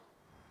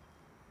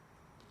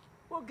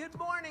Well, good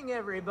morning,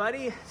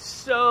 everybody.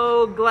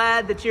 So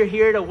glad that you're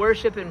here to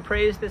worship and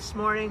praise this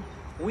morning.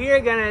 We are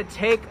going to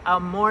take a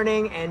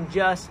morning and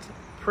just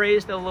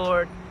praise the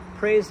Lord,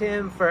 praise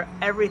Him for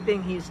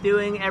everything He's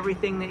doing,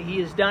 everything that He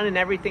has done, and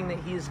everything that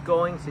He's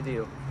going to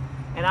do.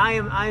 And I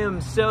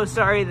am so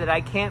sorry that I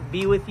can't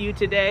be with you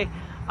today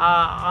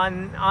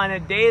on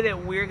a day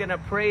that we're going to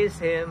praise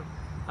Him.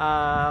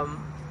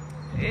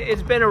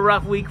 It's been a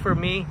rough week for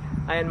me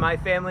and my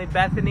family.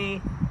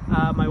 Bethany,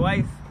 my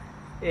wife,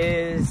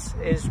 is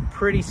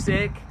pretty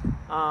sick.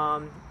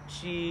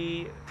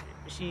 She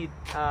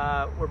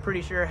we're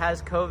pretty sure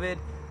has COVID,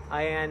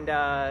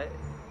 and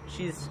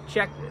she's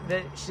checked.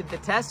 The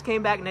test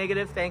came back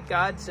negative, thank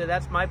God. So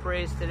that's my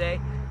praise today.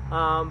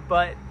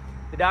 But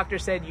the doctor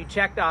said you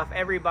checked off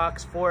every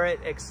box for it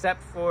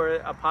except for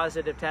a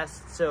positive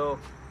test. So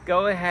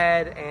go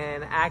ahead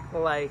and act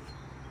like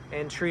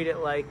and treat it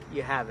like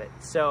you have it.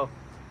 So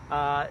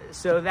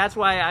that's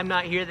why I'm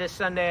not here this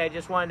Sunday. I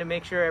just wanted to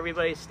make sure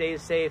everybody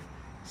stays safe,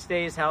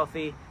 stays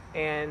healthy,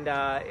 and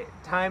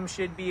time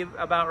should be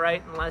about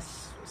right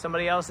unless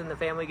somebody else in the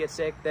family gets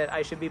sick, that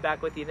I should be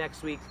back with you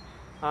next week.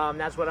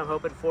 That's what I'm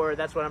hoping for.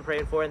 That's what I'm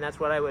praying for, and that's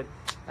what I would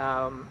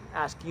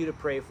ask you to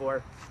pray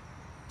for.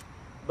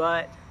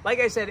 But like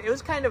I said, it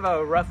was kind of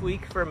a rough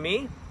week for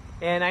me,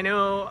 and I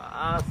know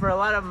for a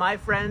lot of my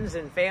friends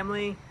and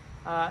family,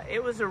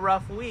 it was a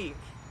rough week.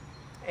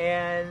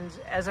 And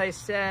as I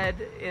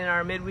said in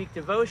our midweek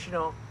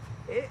devotional,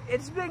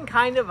 it's been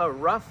kind of a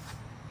rough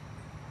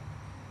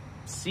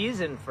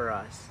season for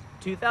us.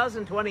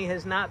 2020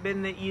 has not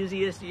been the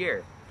easiest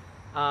year.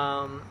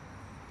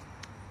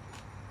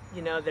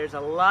 There's a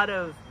lot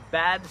of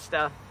bad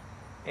stuff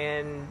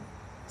and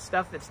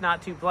stuff that's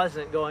not too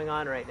pleasant going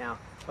on right now.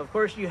 Of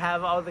course, you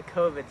have all the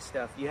COVID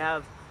stuff. You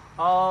have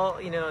all,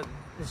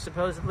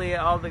 supposedly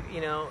all the,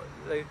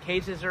 the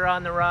cases are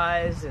on the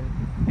rise, and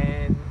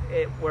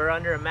we're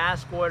under a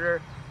mask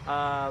order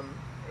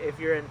if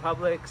you're in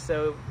public,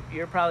 so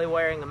you're probably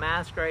wearing a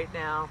mask right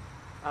now.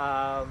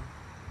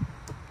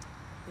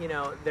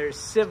 There's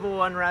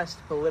civil unrest,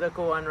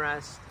 political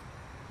unrest,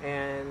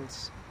 and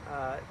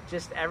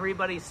just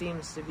everybody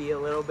seems to be a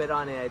little bit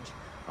on edge,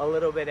 a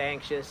little bit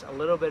anxious, a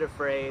little bit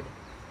afraid.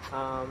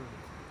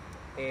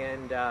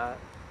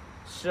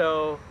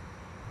 So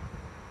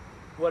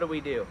what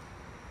do?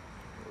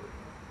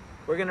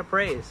 We're going to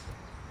praise.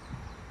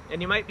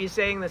 And you might be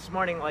saying this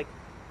morning, like,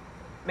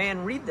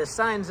 man, read the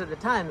signs of the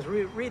times,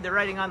 read the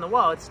writing on the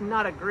wall. It's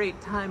not a great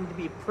time to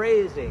be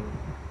praising.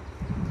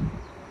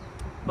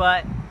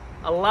 But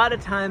a lot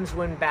of times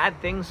when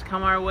bad things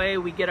come our way,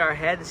 we get our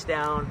heads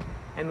down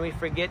and we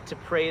forget to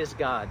praise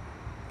God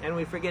and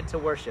we forget to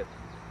worship.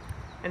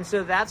 And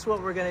so that's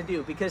what we're going to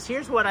do, because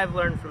here's what I've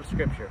learned from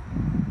Scripture.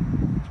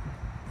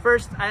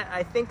 First,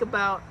 I think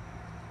about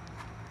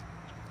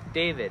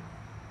David.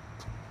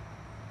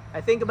 I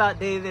think about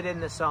David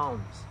in the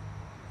Psalms.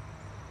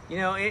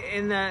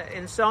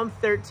 In Psalm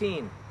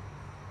 13,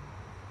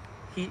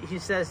 he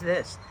says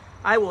this: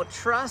 I will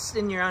trust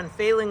in your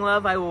unfailing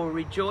love. I will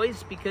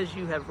rejoice because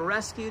you have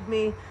rescued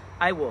me.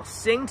 I will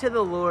sing to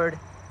the Lord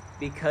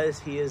because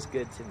He is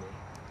good to me.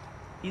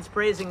 He's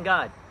praising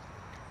God.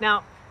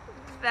 Now,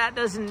 that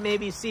doesn't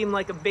maybe seem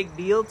like a big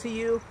deal to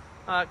you,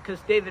 because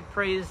David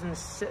prays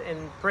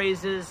and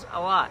praises a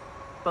lot.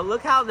 But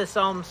look how the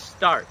psalm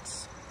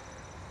starts.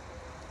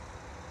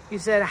 He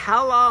said,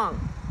 "How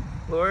long,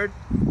 Lord,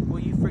 will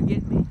you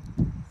forget me?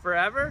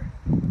 Forever?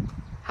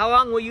 How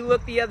long will you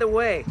look the other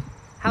way?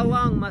 How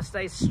long must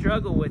I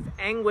struggle with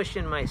anguish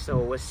in my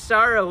soul, with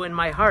sorrow in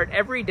my heart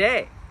every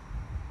day?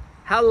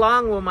 How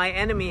long will my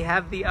enemy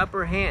have the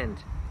upper hand?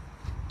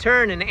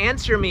 Turn and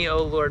answer me,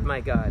 O Lord my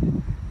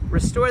God.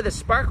 Restore the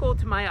sparkle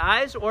to my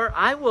eyes, or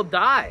I will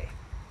die.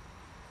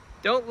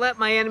 Don't let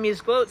my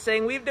enemies gloat,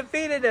 saying, we've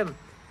defeated him.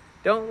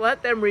 Don't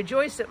let them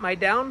rejoice at my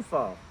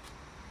downfall.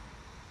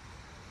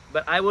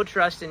 But I will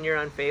trust in your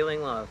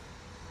unfailing love.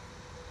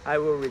 I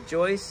will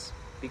rejoice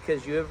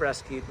because you have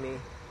rescued me.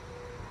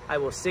 I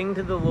will sing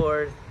to the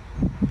Lord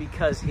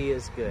because He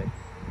is good."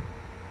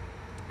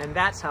 And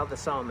that's how the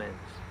psalm ends.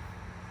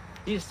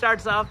 He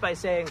starts off by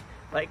saying,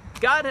 like,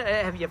 God,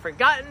 have you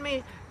forgotten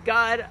me?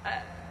 God,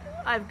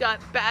 I've got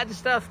bad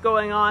stuff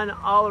going on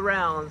all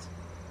around.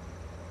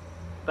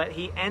 But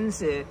he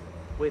ends it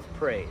with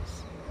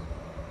praise.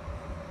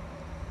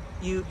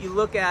 You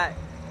look at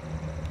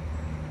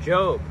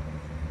Job.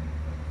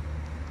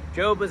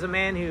 Job was a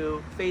man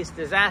who faced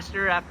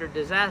disaster after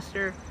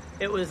disaster.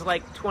 It was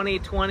like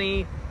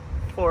 2020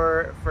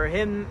 for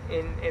him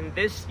in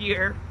this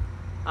year,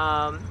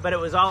 but it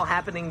was all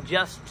happening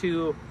just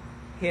to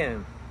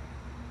him.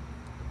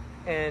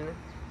 And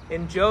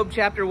in Job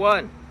chapter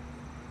 1,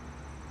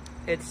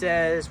 it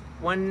says,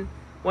 One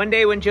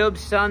day when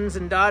Job's sons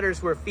and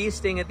daughters were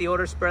feasting at the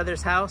oldest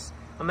brother's house,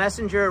 a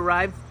messenger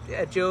arrived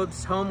at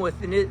Job's home with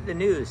the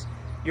news.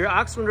 Your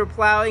oxen were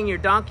plowing, your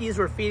donkeys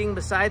were feeding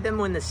beside them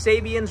when the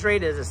Sabeans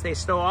raided us. They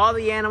stole all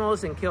the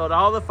animals and killed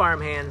all the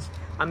farmhands.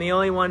 I'm the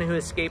only one who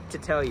escaped to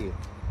tell you.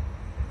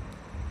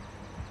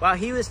 While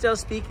he was still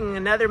speaking,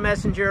 another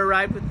messenger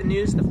arrived with the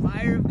news, the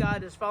fire of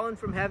God has fallen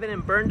from heaven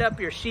and burned up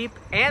your sheep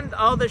and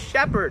all the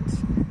shepherds.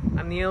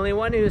 I'm the only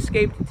one who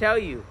escaped to tell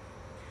you.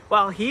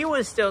 While he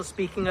was still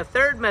speaking, a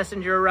third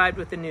messenger arrived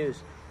with the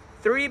news.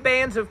 3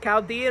 bands of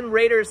Chaldean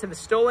raiders have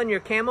stolen your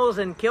camels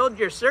and killed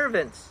your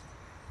servants.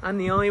 I'm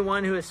the only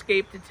one who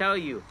escaped to tell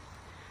you.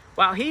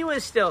 While he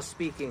was still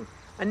speaking,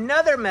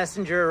 another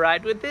messenger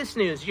arrived with this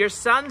news. Your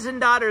sons and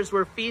daughters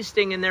were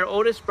feasting in their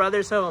oldest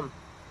brother's home.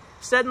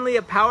 Suddenly,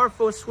 a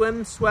powerful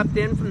wind swept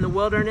in from the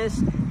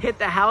wilderness, hit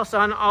the house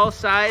on all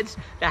sides.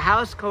 The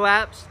house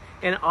collapsed,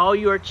 and all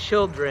your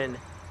children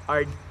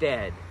are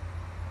dead.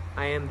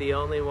 I am the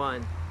only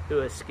one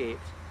who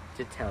escaped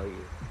to tell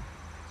you.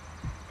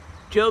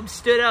 Job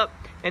stood up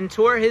and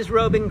tore his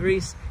robe in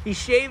grease. He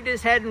shaved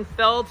his head and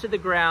fell to the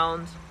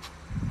ground.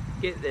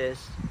 Get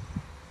this,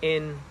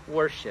 in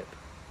worship.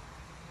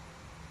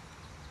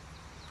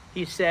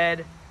 He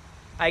said,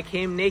 I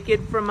came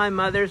naked from my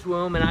mother's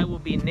womb, and I will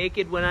be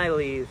naked when I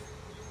leave.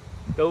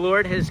 The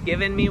Lord has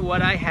given me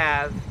what I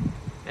have,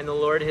 and the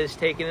Lord has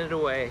taken it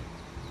away.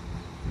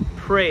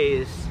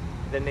 Praise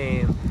the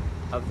name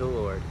of the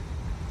Lord.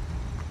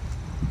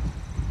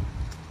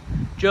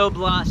 Job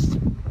lost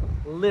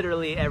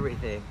literally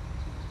everything.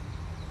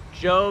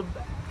 Job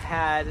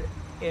had,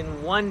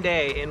 in one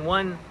day, in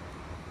one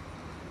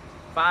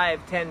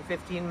 5, 10,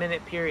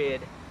 15-minute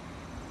period,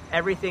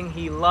 everything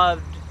he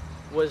loved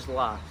was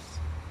lost.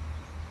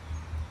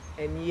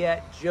 And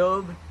yet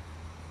Job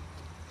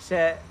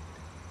said,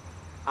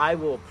 I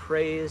will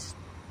praise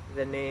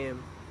the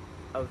name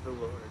of the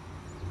Lord.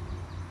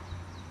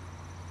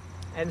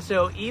 And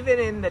so even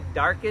in the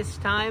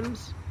darkest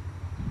times,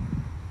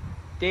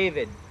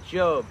 David,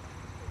 Job,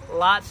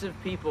 lots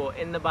of people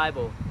in the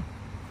Bible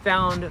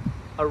found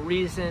a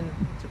reason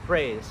to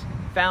praise.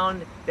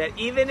 Found that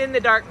even in the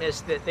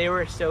darkness that they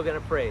were still going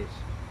to praise.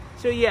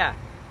 So yeah,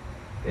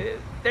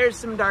 there's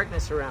some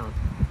darkness around,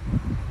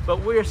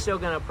 but we're still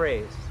going to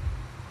praise.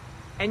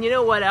 And you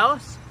know what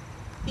else?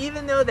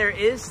 Even though there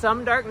is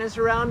some darkness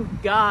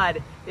around,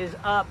 God is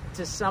up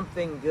to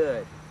something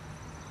good.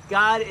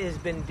 God has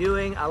been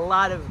doing a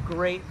lot of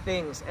great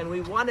things, and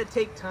we want to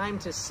take time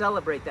to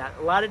celebrate that.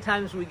 A lot of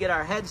times we get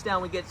our heads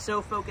down, we get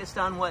so focused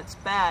on what's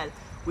bad,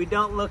 we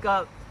don't look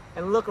up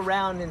and look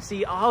around and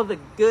see all the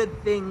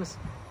good things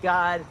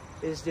God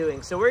is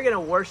doing. So we're going to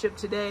worship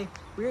today.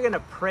 We're going to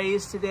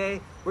praise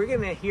today. We're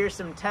going to hear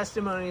some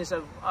testimonies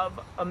of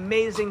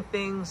amazing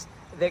things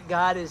that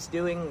God is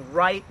doing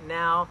right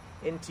now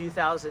in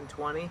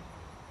 2020.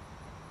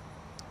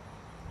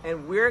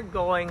 And we're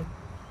going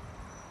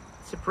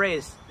to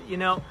praise. You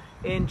know,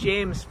 in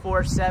James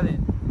 4:7,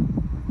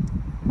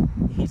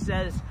 he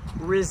says,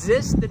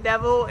 resist the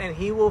devil and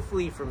he will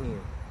flee from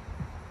you.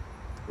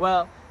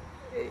 Well,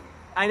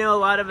 I know a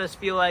lot of us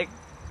feel like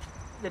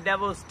the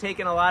devil's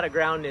taken a lot of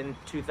ground in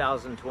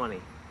 2020.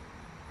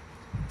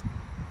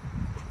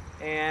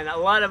 And a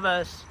lot of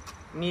us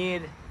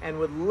need and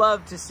would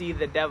love to see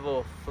the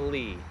devil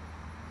flee.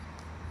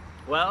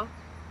 Well,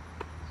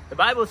 the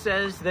Bible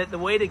says that the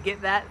way to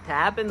get that to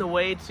happen, the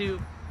way to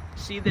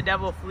see the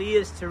devil flee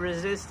is to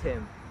resist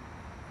him.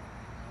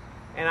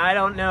 And I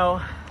don't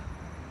know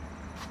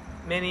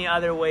many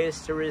other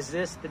ways to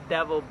resist the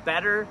devil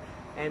better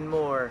and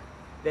more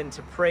than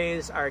to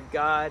praise our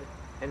God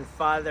and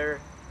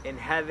Father in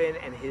heaven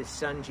and his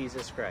Son,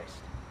 Jesus Christ.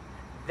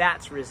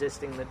 That's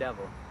resisting the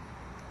devil.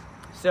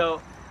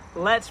 So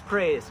let's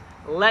praise,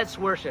 let's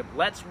worship,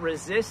 let's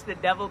resist the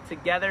devil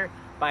together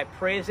by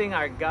praising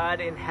our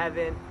God in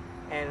heaven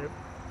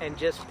and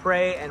just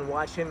pray and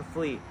watch him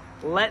flee.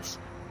 Let's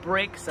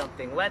break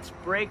something. Let's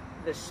break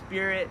the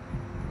spirit,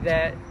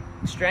 that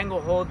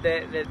stranglehold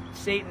that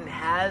Satan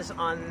has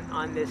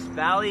on this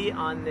valley,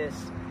 on this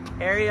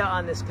area,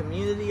 on this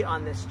community,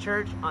 on this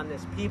church, on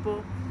this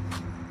people.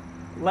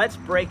 Let's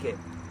break it.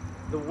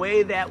 The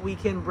way that we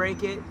can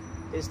break it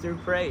is through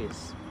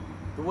praise.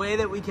 The way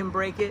that we can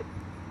break it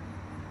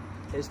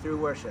is through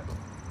worship.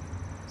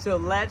 So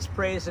let's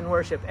praise and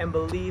worship. And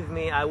believe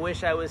me, I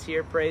wish I was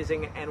here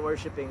praising and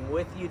worshiping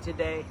with you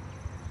today.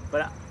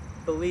 But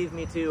believe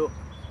me too,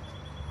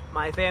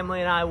 my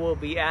family and I will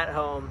be at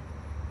home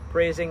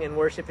praising and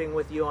worshiping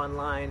with you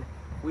online.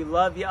 We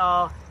love you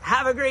all.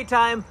 Have a great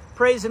time.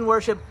 Praise and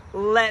worship.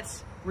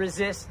 Let's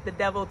resist the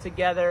devil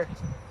together.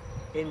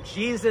 In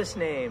Jesus'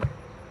 name,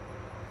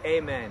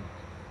 amen.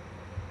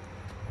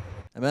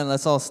 Amen.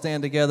 Let's all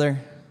stand together.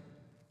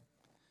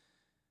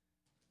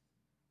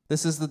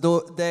 This is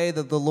the day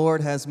that the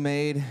Lord has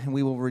made, and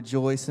we will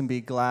rejoice and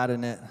be glad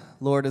in it.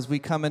 Lord, as we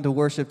come into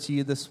worship to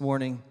you this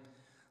morning,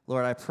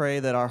 Lord, I pray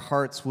that our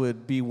hearts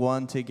would be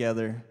one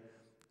together.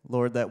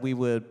 Lord, that we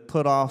would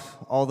put off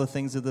all the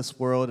things of this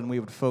world and we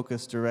would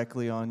focus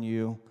directly on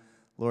you.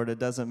 Lord, it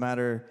doesn't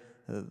matter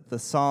the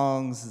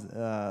songs,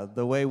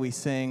 the way we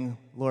sing.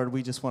 Lord,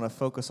 we just want to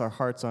focus our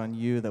hearts on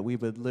you, that we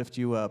would lift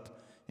you up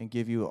and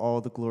give you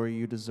all the glory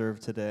you deserve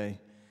today.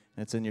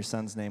 And it's in your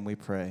Son's name we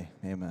pray.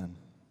 Amen.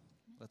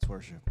 Let's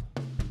worship.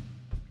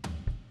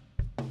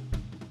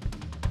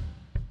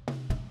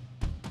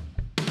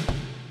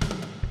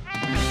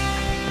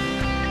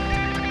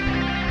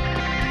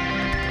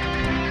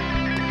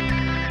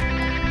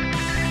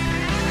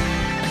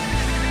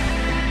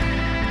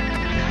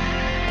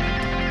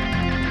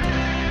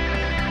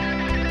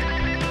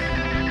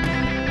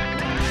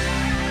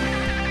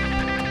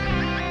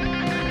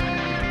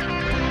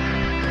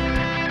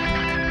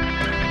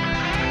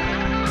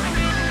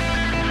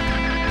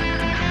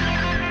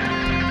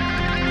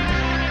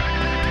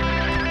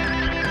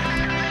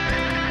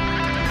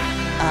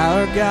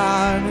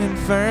 God and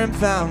firm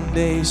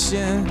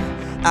foundation,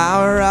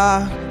 our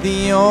rock,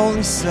 the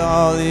only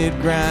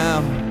solid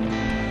ground.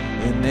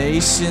 The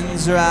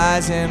nations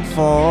rise and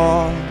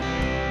fall,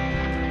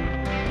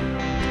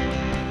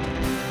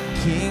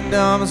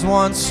 kingdoms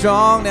once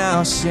strong,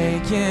 now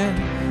shaken.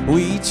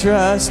 We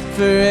trust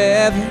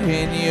forever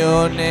in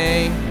your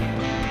name,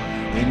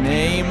 the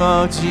name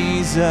of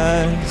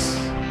Jesus.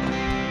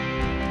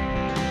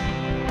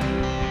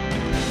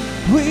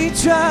 We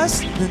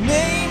trust the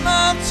name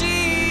of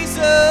Jesus.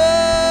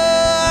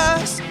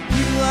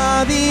 You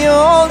are the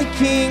only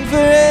King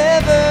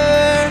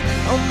forever.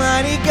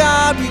 Almighty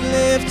God, we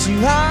lift you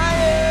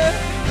higher.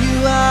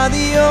 You are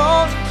the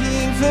only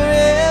King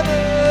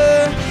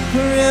forever,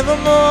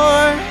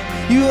 forevermore.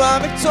 You are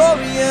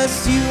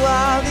victorious. You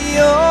are the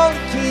only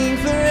King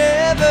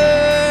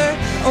forever.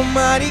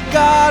 Almighty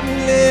God, we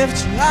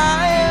lift you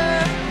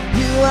higher.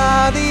 You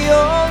are the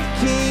only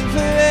King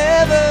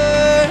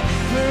forever,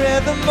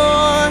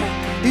 forevermore.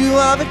 You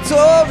are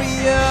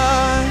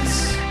victorious.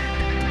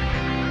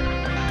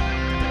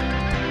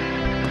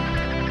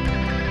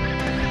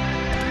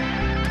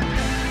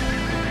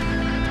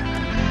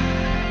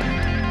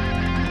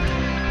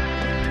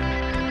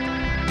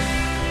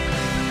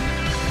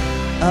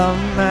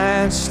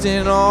 Unmatched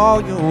in all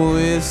your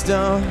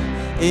wisdom,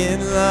 in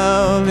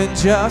love and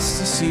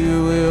justice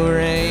you will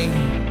reign,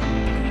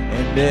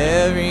 and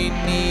every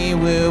knee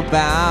will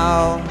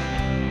bow.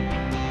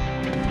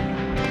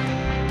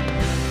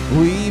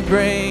 We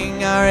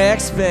bring our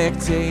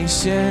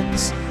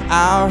expectations,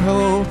 our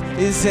hope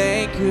is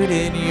anchored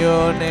in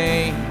your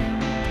name,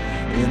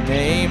 in the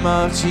name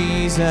of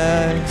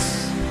Jesus.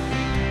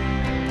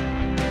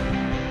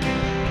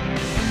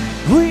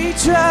 We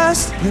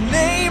trust the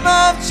name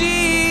of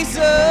Jesus.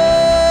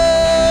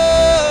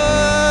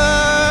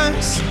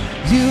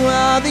 You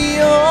are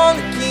the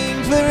only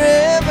King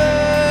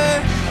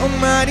forever.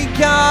 Almighty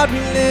God, we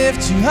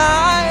lift you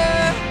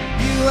higher.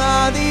 You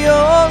are the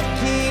only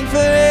King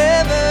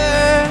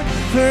forever,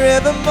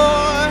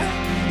 forevermore.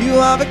 You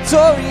are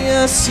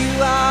victorious. You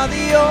are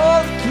the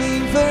only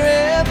King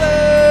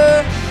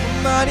forever.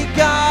 Almighty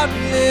God, we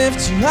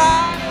lift you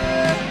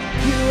higher.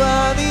 You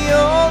are the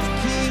only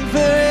King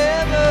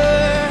forever,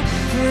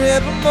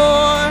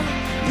 forevermore.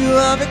 You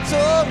are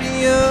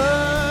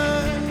victorious.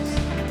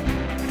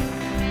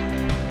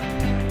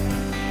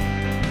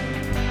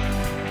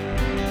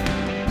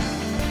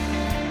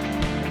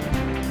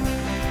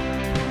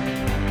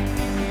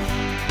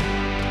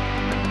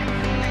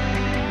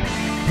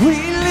 We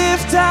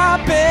lift our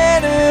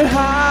banner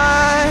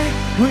high.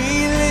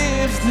 We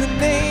lift the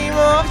name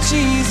of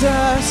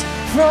Jesus.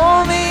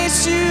 From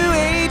age to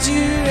age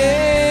you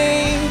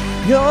reign.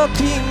 Your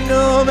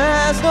kingdom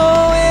has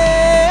no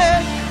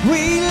end.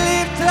 We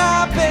lift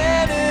our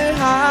banner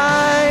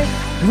high.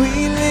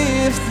 We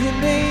lift the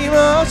name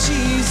of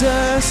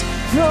Jesus.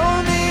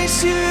 From age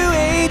to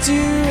age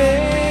you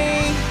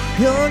reign.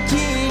 Your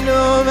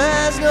kingdom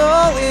has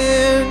no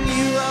end.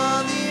 You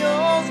are the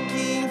only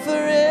King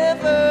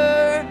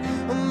forever.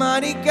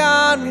 Almighty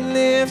God, we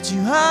lift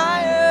you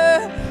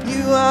higher.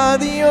 You are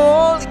the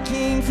only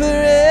King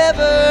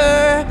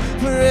forever,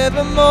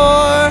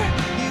 forevermore.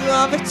 You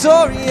are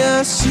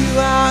victorious. You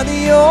are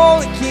the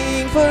only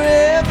King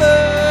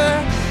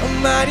forever.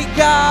 Almighty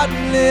God, we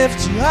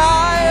lift you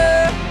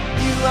higher.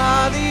 You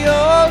are the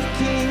only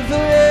King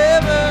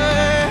forever,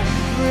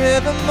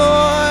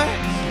 forevermore.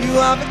 You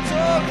are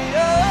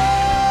victorious.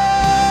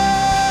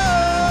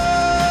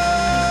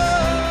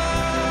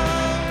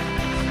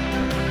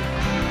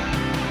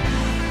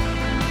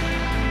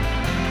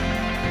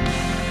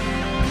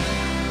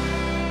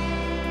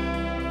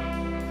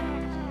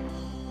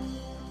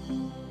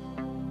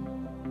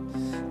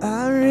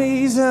 I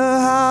raise a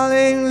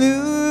hallelujah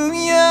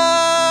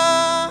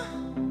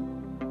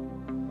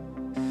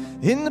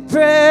in the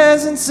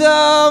presence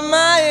of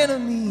my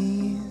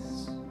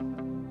enemies.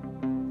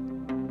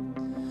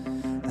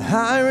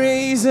 I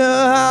raise a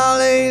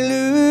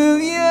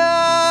hallelujah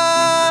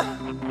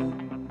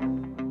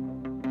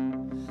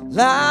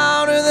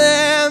louder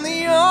than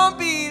the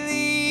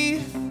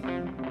unbelief.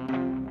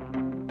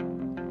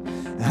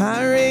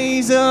 I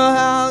raise a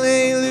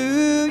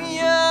hallelujah.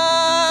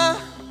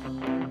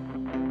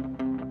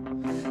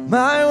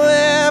 My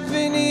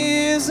weapon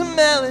is a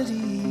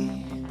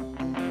melody.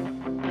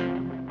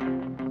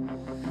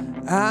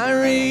 I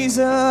raise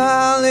a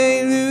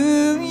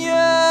hallelujah.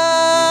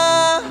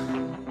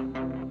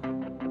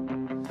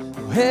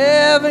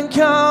 Heaven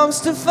comes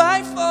to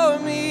fight for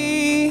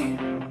me.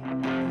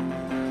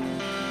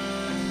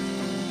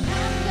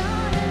 I'm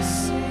gonna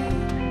sing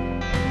in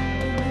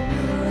the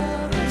middle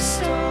of the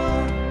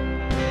storm.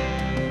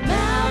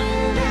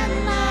 Louder and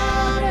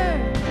louder,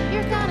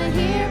 you're gonna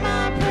hear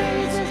my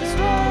praises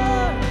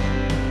roar.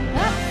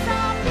 Up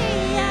from the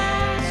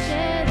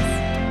ashes,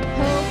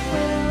 hope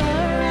will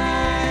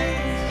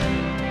arise.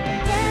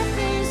 Death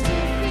is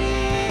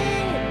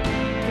defeated,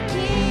 the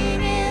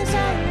King is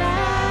alive.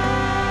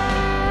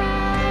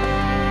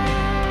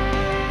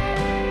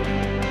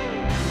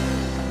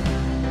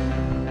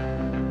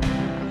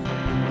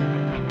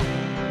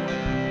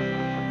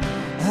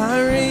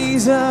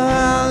 raise a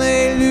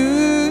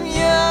hallelujah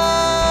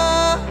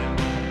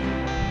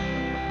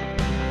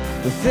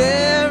with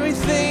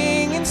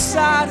everything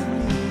inside of me.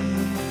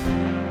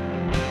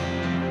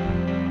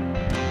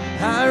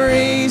 I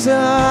raise a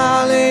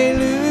hallelujah.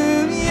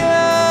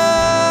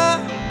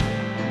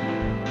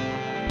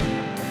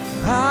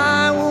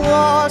 I will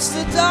watch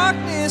the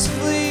darkness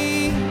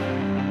flee.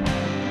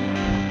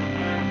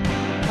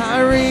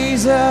 I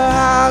raise a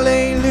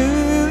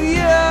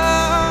hallelujah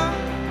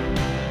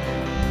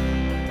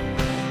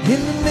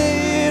in the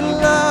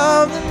middle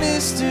of the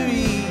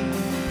mystery.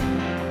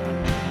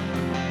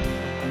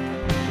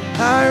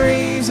 I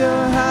raise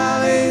a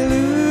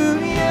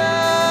hallelujah.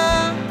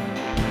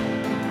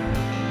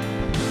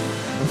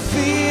 I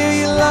fear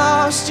you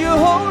lost your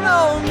hold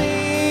on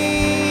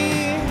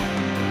me.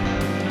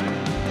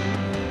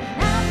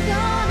 I'm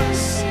gonna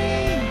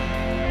sing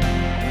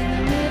in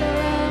the middle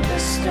of the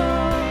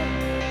storm.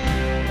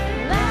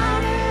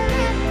 Louder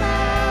and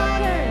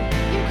louder,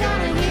 you're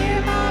gonna hear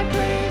my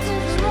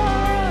praises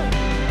roar.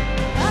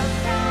 Up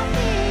from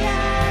the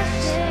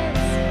ashes,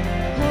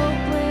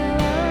 hope will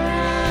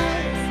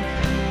arise.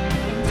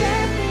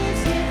 Death is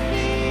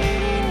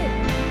defeated,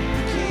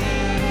 the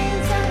King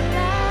is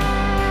alive.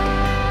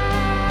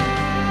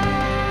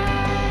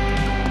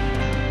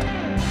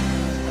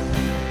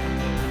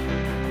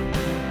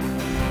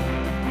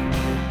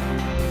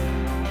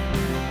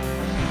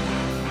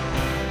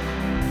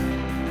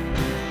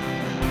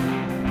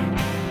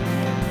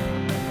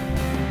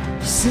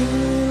 Sing a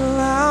little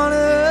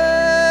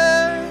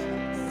louder.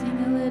 Sing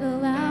a little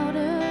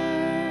louder,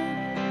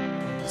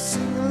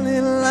 Sing a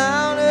little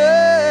louder.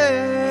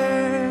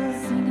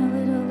 sing a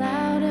little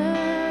louder,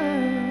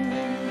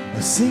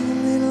 Sing a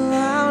little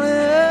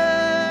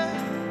louder.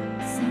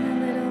 sing a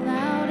little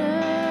louder.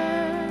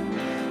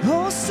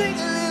 Oh, sing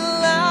a little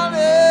Oh,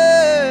 louder.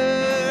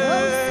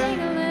 sing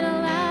a little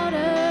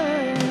louder.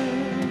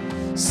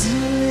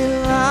 Sing a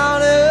little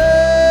louder.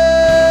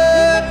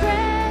 In the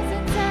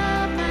presence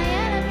of my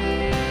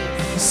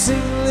enemies,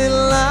 Sing a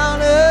little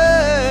louder.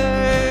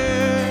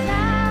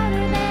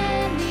 louder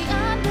than the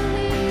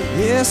unbelief.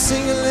 Yeah,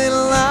 sing a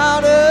little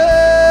louder.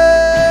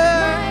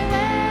 My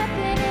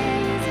weapon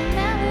is a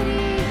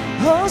melody.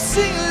 Oh,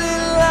 sing a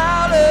little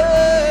louder.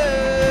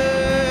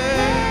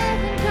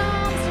 Heaven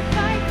comes to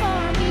fight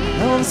for me.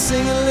 Oh,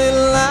 sing a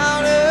little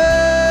louder.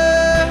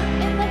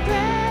 In the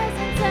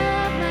presence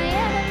of my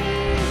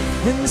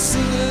enemies, And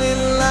sing a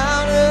little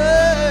louder.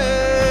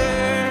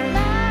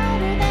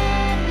 louder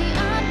than the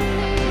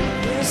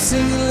unbelief. Yeah,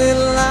 sing a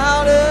little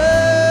louder.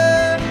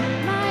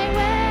 My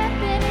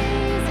weapon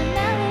is a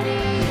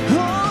melody.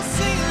 Oh,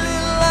 sing a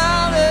little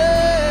louder.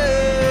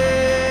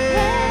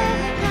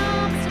 Heaven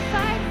comes to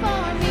fight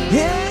for me.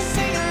 Yeah,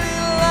 sing a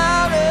little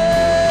louder.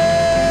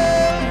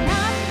 And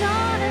I'm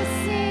gonna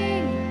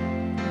sing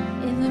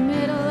in the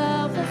middle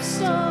of the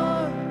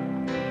storm.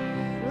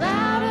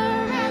 Louder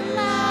and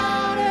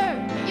louder,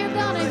 you're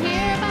gonna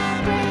hear my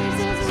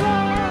praises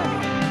roar.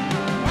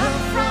 Up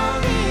from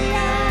the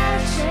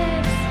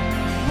ashes,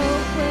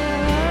 hope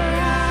will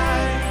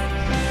arise.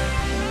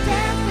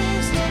 Death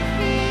is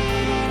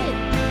defeated,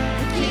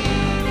 the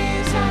King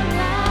is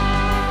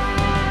alive.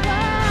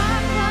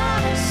 I'm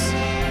gonna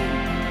sing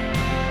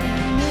in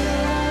the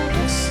middle of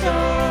the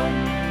storm.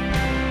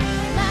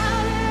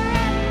 Louder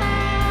and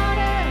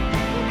louder,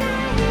 you're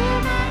gonna hear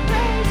my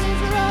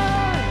praises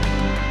roar.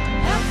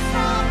 Up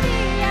from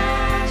the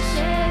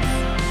ashes,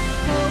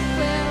 hope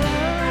will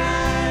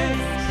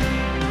arise.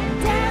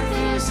 Death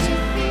is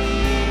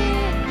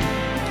defeated,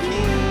 the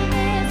King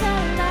is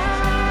alive.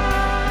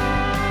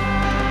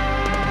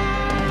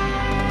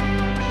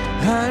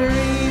 I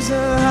raise a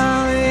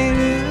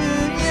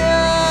hallelujah.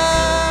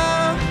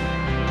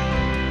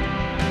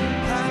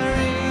 I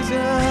raise a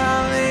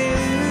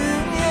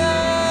hallelujah.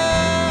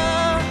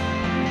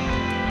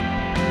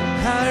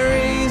 I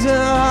raise a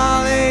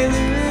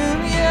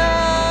hallelujah.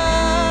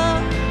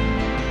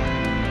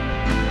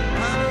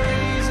 I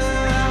raise a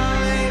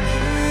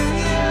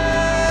hallelujah.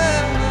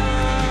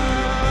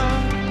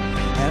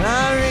 And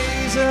I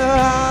raise a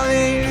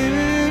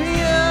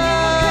hallelujah.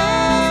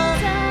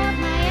 Of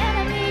my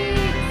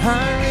enemies, I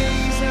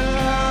raise a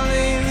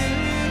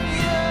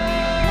hallelujah.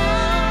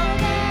 louder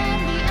than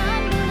the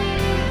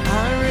unbelief.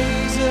 I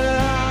raise a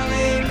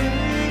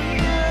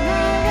hallelujah.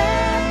 My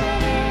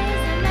weapon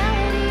is a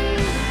melody.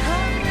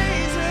 I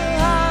raise a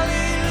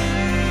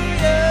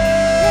hallelujah.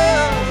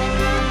 Heaven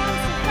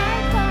comes to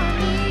fight for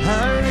me. I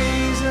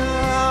raise a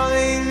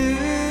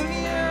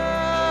hallelujah.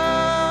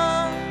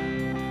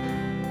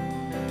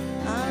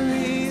 I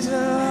raise a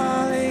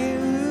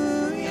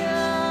hallelujah.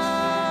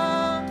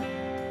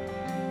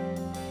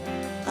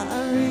 I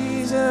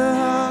raise a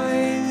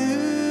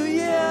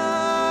hallelujah.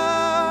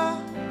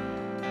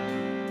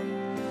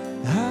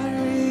 I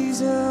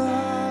raise a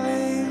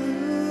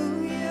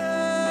hallelujah.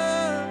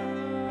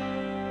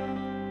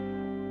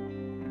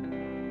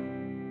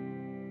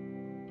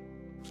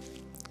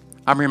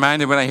 I'm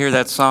reminded when I hear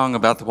that song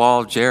about the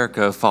wall of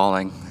Jericho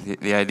falling,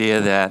 the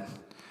idea that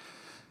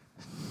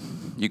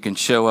you can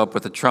show up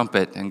with a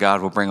trumpet and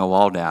God will bring a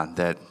wall down,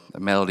 that the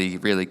melody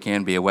really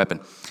can be a weapon.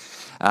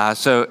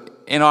 So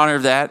in honor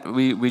of that,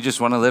 we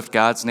just want to lift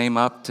God's name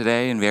up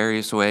today in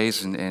various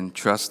ways and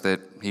trust that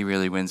he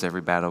really wins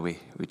every battle we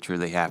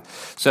truly have.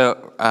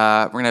 So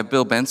we're going to have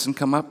Bill Benson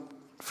come up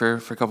for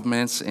a couple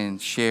minutes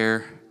and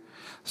share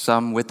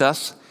some with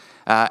us.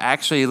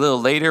 Actually, a little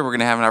later, we're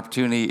going to have an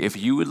opportunity if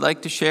you would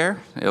like to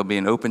share. It'll be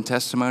an open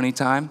testimony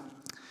time.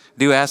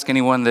 Do ask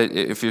anyone that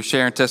if you're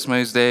sharing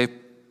testimonies today,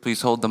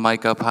 please hold the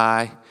mic up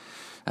high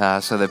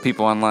so that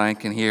people online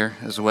can hear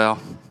as well.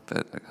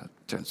 But I'll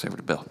turn this over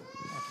to Bill.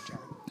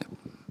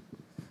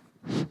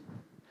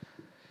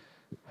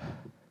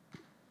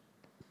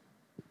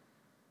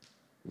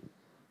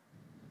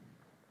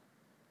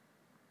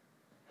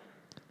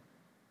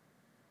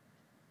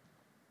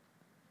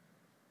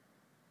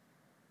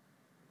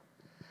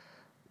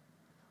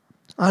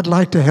 I'd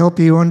like to help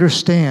you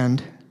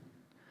understand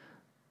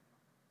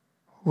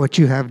what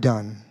you have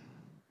done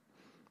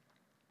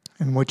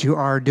and what you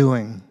are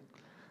doing.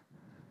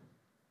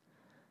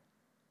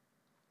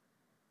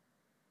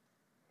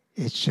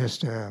 It's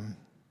just,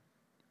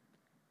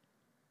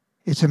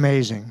 it's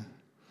amazing.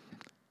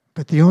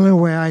 But the only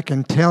way I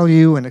can tell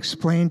you and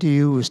explain to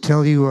you is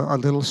tell you a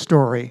little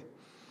story.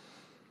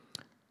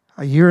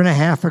 A year and a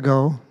half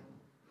ago,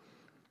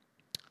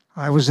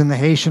 I was in the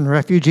Haitian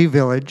refugee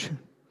village,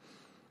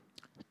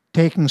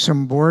 taking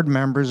some board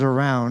members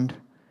around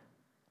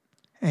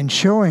and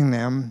showing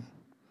them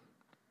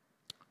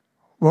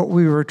what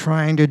we were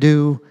trying to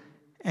do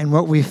and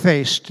what we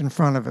faced in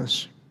front of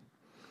us.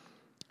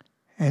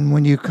 And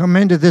when you come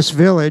into this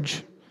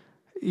village,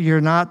 you're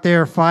not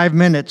there 5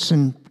 minutes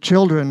and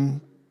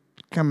children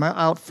come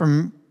out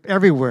from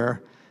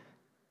everywhere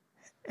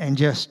and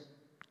just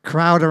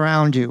crowd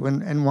around you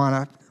and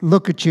want to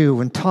look at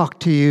you and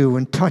talk to you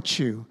and touch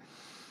you.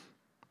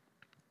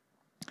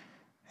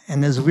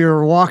 And as we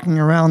were walking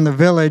around the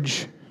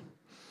village,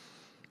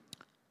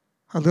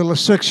 a little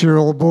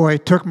 6-year-old boy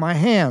took my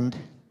hand.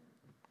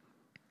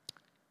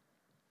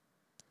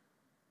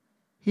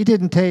 He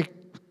didn't take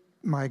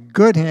my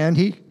good hand,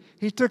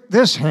 he took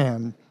this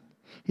hand.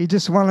 He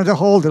just wanted to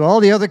hold it. All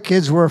the other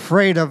kids were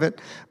afraid of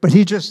it, but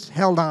he just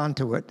held on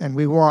to it, and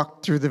we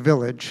walked through the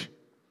village.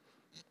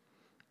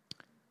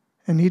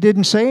 And he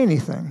didn't say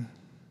anything.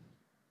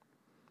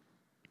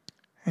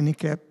 And he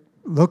kept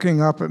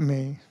looking up at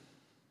me.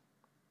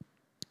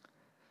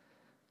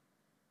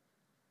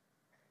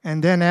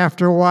 And then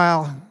after a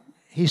while,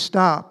 he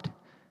stopped.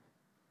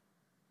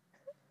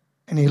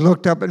 And he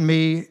looked up at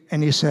me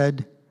and he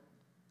said,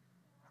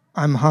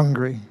 "I'm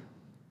hungry.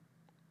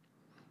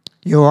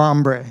 Yo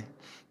hambre."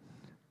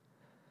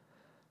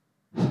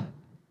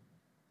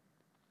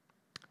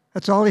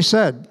 That's all he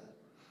said.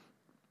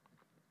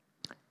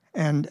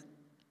 And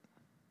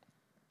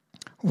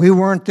we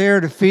weren't there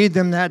to feed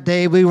them that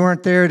day. We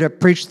weren't there to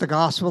preach the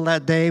gospel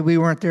that day. We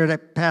weren't there to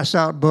pass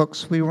out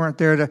books. We weren't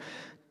there to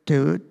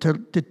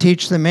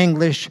teach them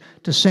English,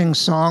 to sing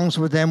songs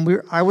with them.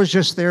 I was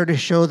just there to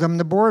show them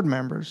the board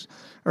members,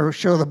 or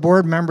show the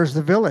board members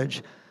the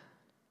village.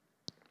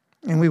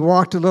 And we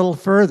walked a little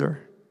further.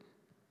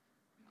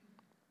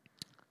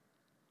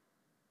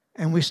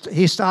 And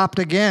he stopped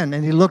again,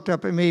 and he looked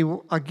up at me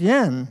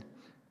again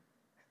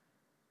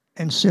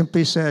and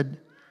simply said,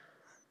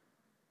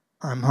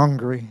 "I'm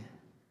hungry."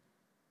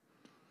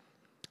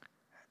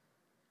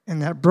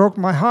 And that broke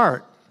my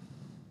heart,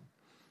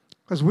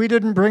 because we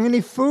didn't bring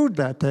any food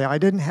that day. I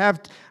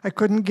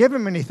couldn't give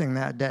him anything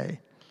that day.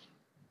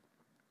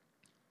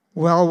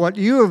 Well, what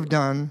you have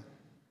done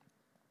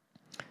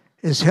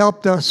is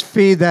helped us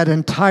feed that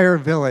entire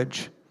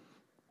village.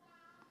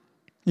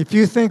 If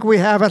you think we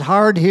have it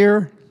hard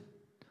here,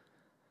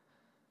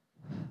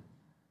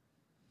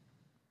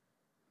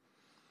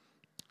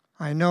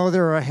 I know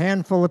there are a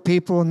handful of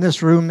people in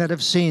this room that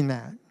have seen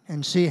that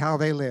and see how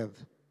they live.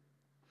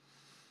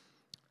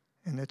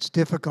 And it's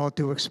difficult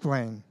to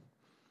explain.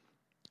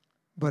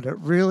 But it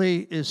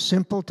really is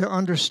simple to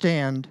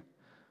understand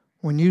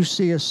when you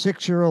see a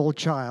 6-year-old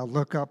child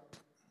look up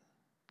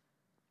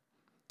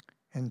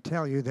and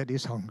tell you that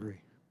he's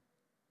hungry.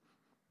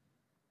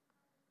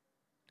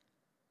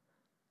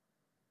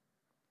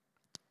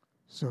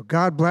 So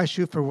God bless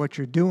you for what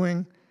you're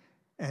doing.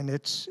 And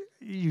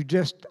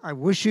I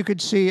wish you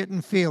could see it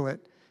and feel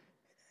it.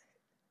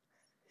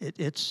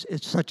 It's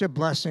such a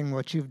blessing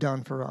what you've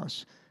done for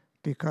us,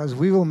 because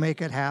we will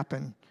make it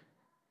happen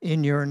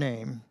in your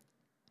name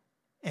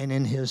and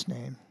in his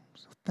name.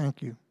 So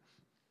thank you.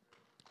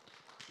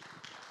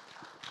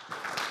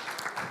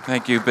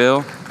 Thank you,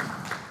 Bill.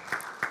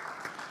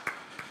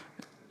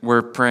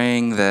 We're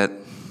praying that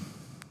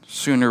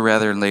sooner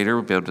rather than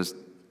later Bill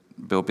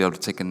will be able to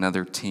take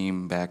another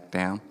team back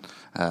down.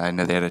 I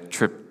know they had a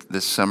trip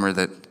this summer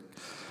that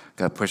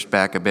got pushed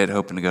back a bit,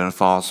 hoping to go in the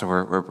fall, so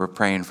we're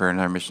praying for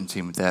another mission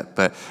team with that.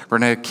 But we're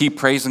going to keep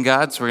praising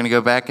God, so we're going to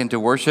go back into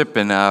worship,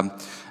 and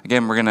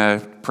again, we're going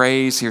to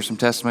praise, hear some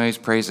testimonies,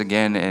 praise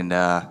again,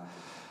 and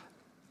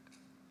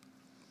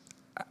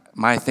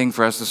my thing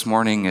for us this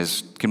morning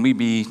is, can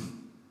we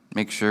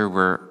make sure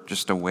we're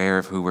just aware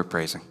of who we're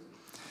praising?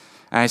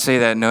 And I say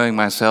that knowing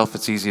myself,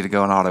 it's easy to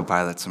go on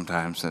autopilot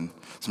sometimes. And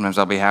sometimes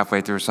I'll be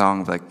halfway through a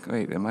song, like,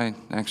 wait, am I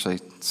actually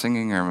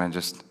singing, or am I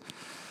just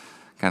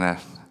kind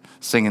of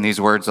singing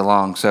these words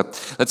along? So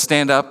let's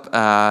stand up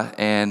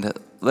and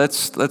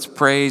let's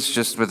praise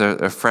just with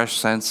a fresh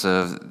sense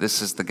of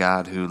this is the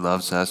God who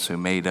loves us, who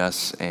made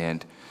us,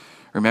 and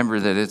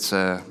remember that it's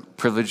a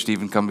privilege to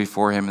even come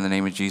before him in the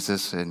name of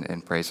Jesus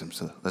and praise him.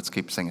 So let's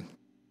keep singing.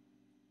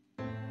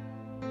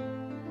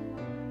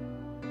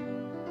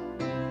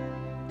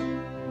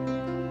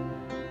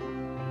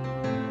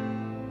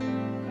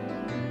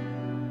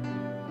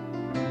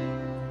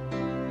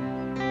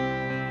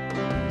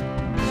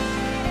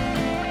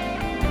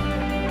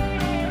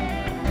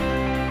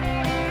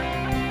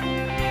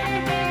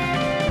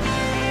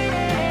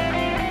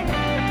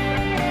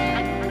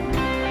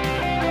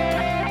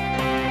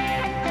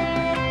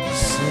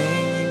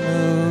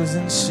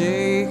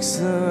 Shakes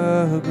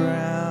the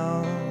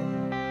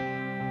ground.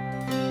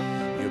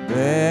 Your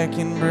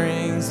beckon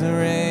brings the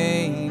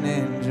rain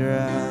and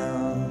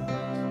drought.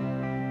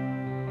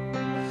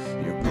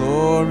 Your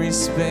glory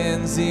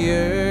spins the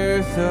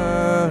earth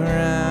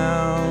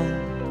around.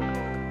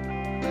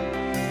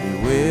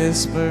 Your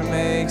whisper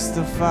makes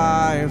the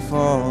fire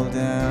fall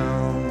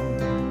down.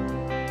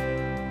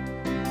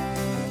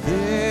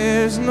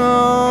 There's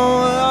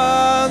no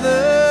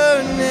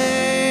other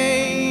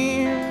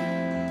name,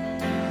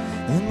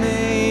 the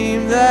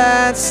name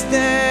that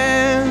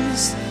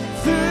stands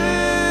through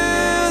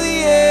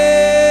the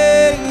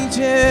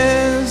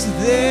ages.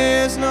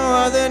 There's no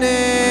other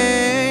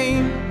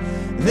name,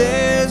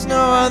 there's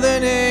no other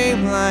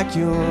name like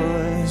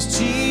yours,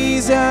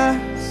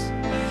 Jesus,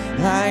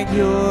 like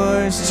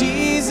yours,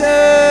 Jesus.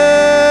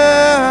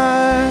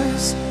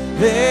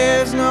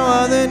 There's no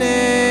other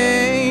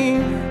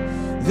name,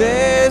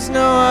 there's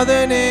no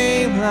other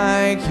name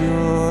like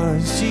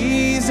yours,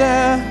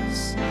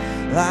 Jesus,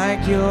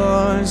 like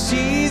yours,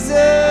 Jesus.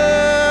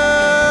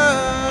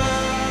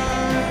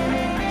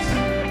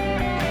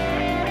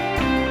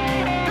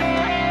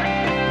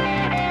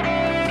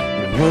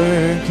 Your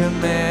word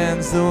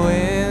commands the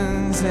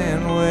winds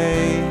and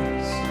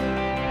waves.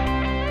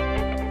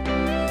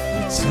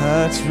 Your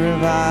touch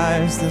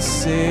revives the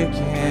sick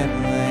and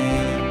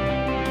lame.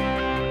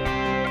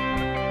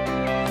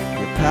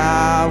 Your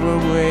power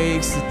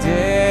wakes the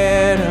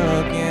dead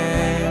again.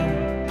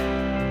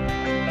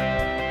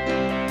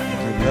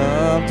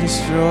 Love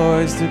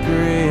destroys the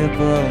grip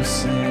of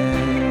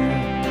sin.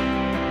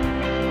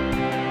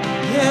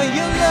 Yeah,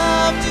 your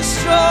love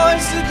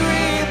destroys the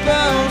grip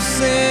of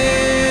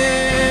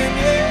sin.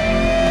 Yeah.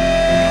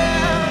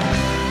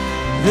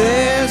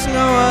 There's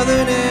no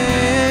other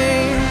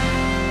name,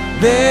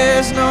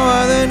 there's no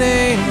other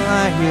name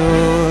like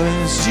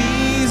yours,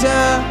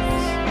 Jesus,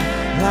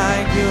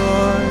 like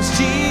yours,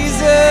 Jesus.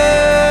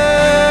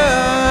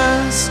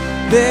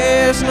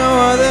 There's no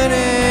other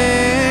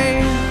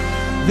name,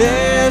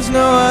 there's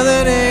no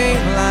other name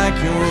like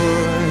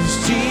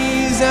yours,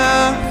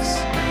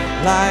 Jesus,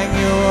 like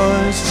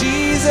yours,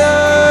 Jesus.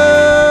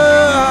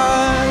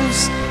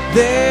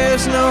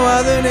 There's no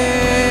other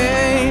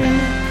name,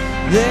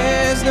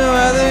 there's no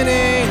other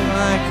name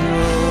like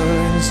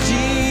yours,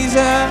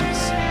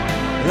 Jesus,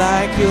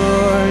 like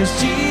yours,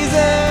 Jesus.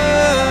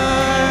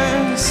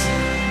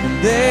 And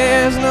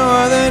there's no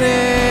other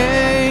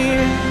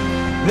name,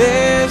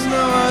 there's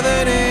no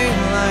other name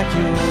like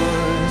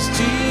yours,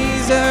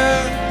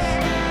 Jesus,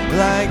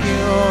 like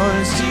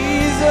yours,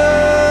 Jesus.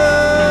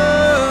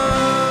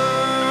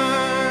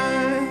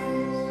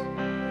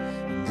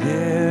 And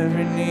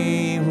every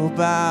knee will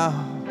bow,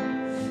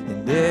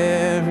 and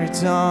every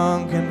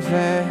tongue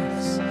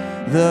confess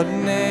the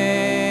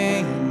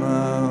name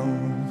of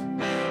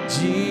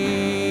Jesus.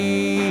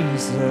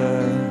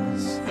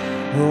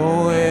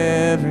 Oh,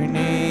 every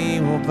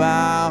knee will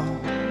bow,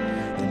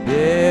 and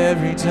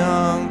every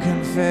tongue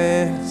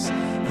confess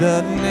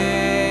the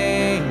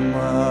name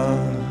of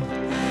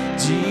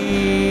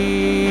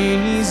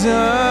Jesus.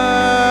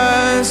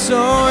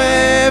 So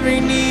every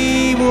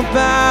knee will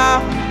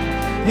bow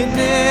and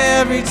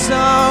every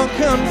tongue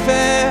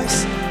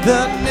confess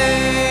the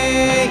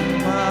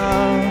name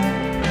of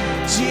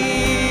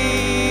Jesus.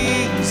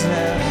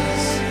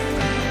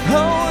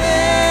 Oh,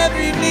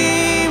 every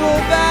knee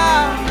will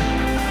bow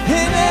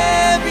and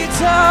every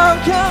tongue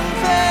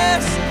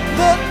confess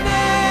the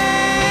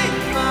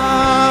name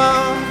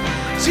of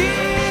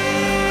Jesus.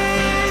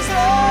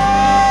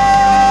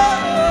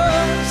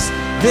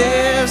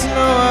 There's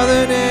no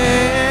other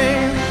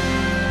name,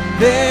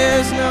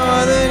 there's no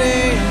other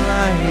name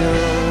like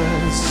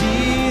yours,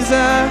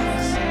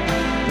 Jesus,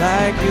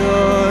 like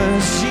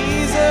yours,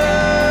 Jesus.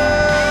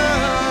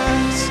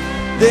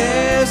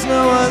 There's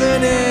no other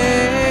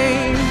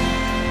name,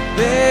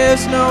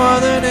 there's no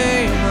other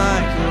name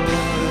like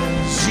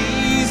yours,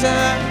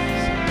 Jesus,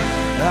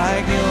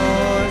 like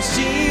yours,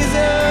 Jesus.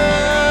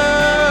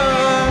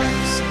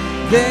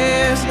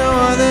 There's no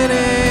other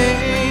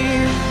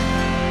name,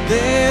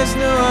 there's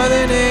no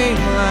other name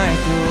like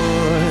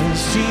yours,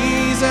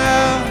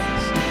 Jesus,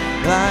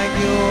 like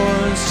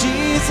yours,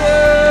 Jesus.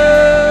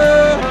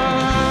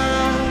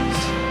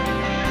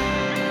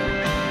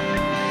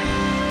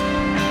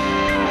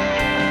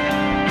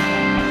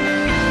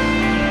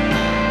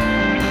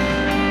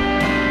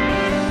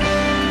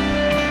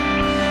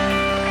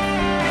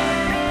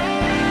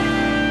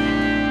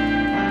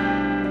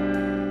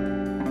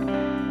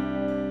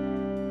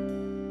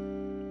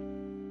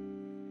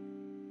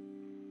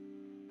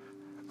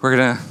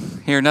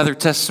 hear another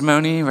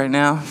testimony right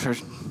now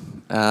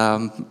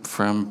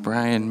from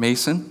Brian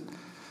Mason.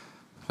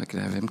 If I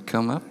could have him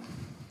come up.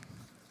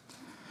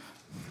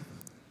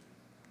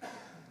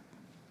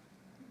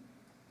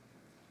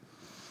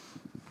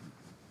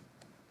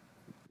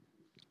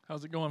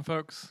 How's it going,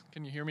 folks?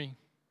 Can you hear me?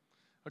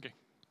 Okay,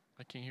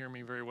 I can't hear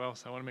me very well,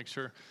 so I want to make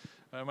sure.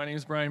 My name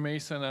is Brian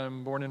Mason.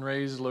 I'm born and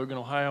raised in Logan,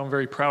 Ohio. I'm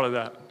very proud of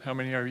that. How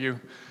many are you?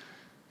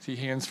 See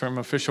hands from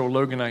official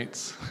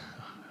Loganites.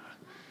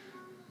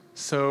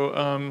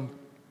 So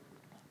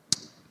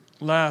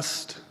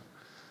last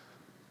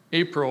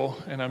April,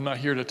 and I'm not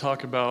here to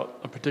talk about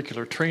a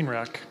particular train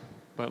wreck,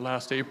 but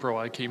last April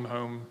I came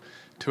home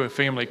to a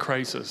family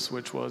crisis,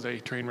 which was a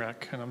train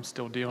wreck, and I'm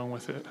still dealing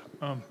with it.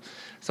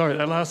 Sorry,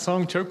 that last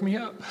song choked me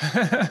up.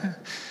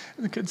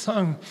 It's a good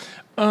song.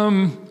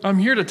 I'm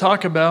here to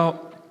talk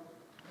about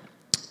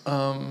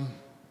a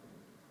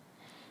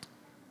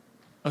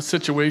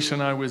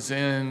situation I was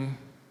in.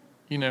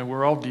 You know,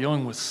 we're all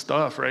dealing with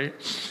stuff, right?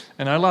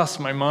 And I lost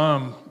my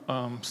mom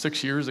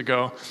 6 years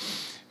ago,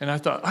 and I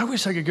thought, I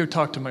wish I could go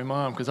talk to my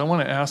mom because I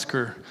want to ask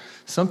her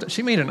something.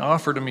 She made an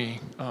offer to me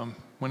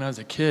when I was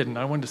a kid, and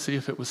I wanted to see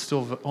if it was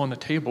still on the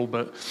table,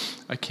 but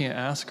I can't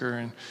ask her.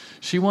 And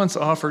she once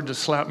offered to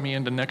slap me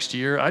into next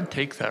year. I'd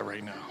take that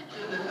right now.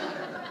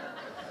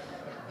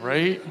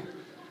 Right?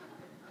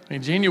 I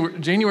mean,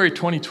 January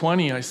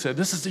 2020, I said,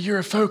 this is the year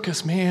of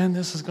focus, man.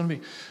 This is going to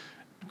be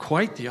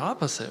quite the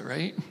opposite,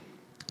 right?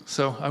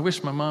 So I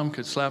wish my mom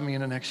could slap me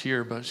into next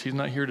year, but she's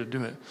not here to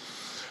do it.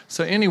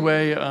 So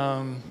anyway,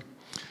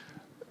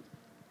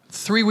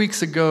 3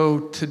 weeks ago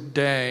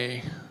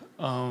today,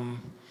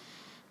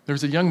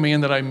 there's a young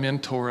man that I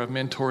mentor. I've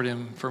mentored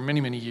him for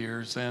many, many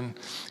years, and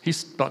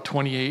he's about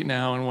 28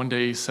 now, and one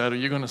day he said, are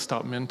you going to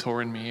stop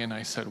mentoring me? And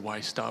I said,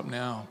 why stop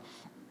now?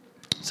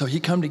 So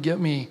he come to get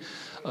me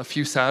a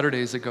few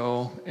Saturdays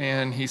ago,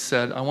 and he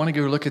said, I want to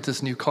go look at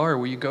this new car.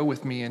 Will you go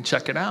with me and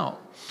check it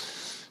out?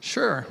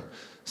 Sure.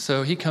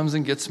 So he comes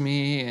and gets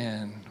me,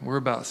 and we're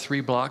about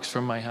 3 blocks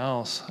from my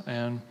house,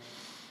 and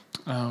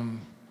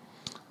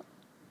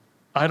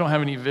I don't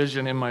have any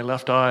vision in my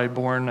left eye,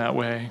 born that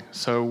way.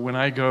 So when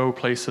I go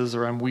places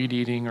or I'm weed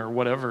eating or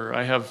whatever,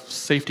 I have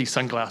safety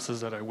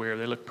sunglasses that I wear.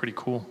 They look pretty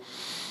cool.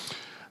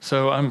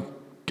 So I'm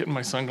getting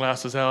my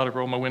sunglasses out. I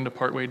roll my window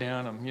part way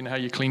down. You know how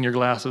you clean your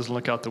glasses and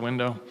look out the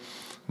window?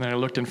 And then I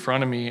looked in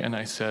front of me and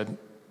I said,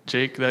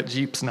 Jake, that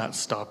Jeep's not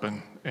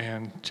stopping.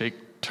 And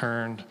Jake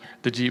turned.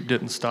 The Jeep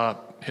didn't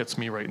stop, hits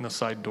me right in the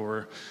side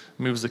door,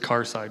 moves the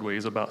car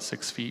sideways about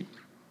 6 feet.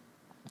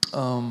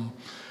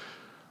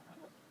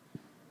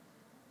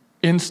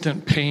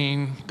 Instant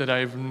pain that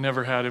I've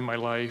never had in my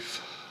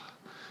life.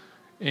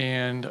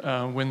 And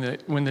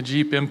when the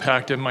Jeep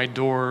impacted my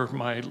door,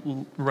 my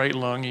right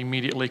lung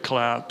immediately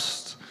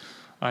collapsed.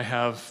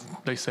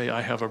 They say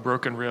I have a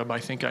broken rib. I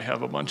think I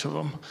have a bunch of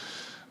them,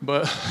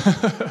 but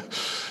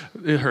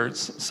it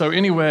hurts. So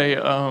anyway,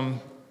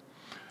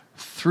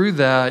 through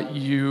that,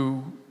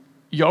 you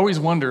always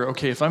wonder,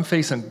 okay, if I'm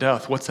facing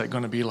death, what's that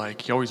going to be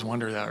like? You always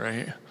wonder that,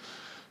 right?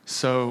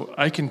 So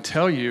I can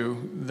tell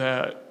you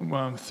that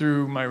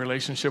through my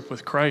relationship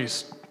with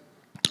Christ,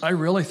 I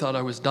really thought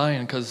I was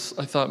dying because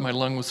I thought my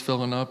lung was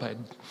filling up. I had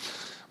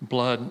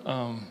blood.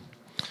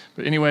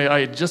 But anyway, I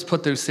had just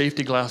put those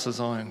safety glasses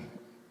on,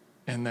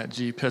 and that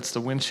Jeep hits,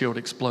 the windshield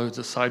explodes,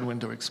 the side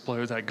window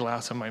explodes, I had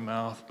glass in my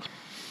mouth.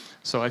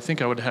 So I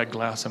think I would have had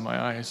glass in my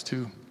eyes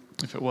too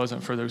if it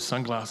wasn't for those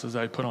sunglasses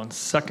I put on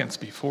seconds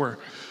before.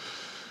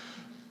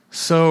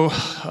 So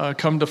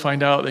come to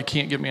find out, they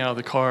can't get me out of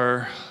the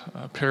car.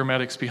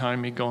 Paramedics behind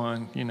me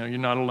going, you know, you're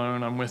not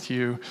alone, I'm with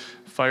you.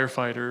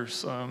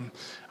 Firefighters.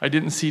 I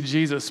didn't see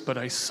Jesus, but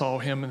I saw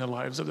him in the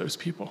lives of those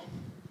people.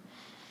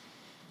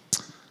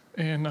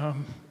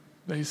 And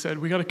they said,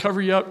 we got to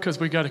cover you up because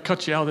we got to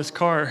cut you out of this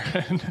car.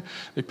 And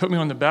they put me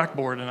on the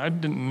backboard, and I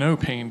didn't know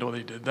pain until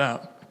they did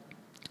that.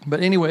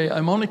 But anyway,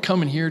 I'm only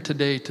coming here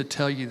today to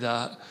tell you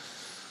that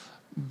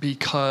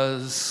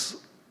because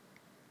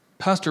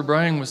Pastor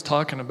Brian was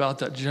talking about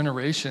that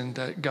generation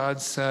that God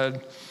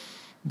said,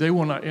 they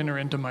will not enter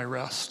into my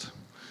rest.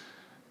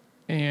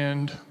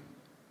 And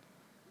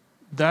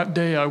that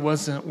day I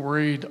wasn't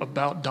worried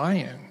about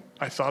dying.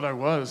 I thought I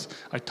was.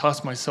 I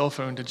tossed my cell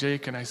phone to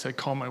Jake and I said,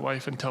 call my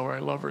wife and tell her I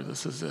love her.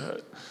 This is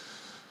it.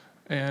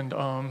 And,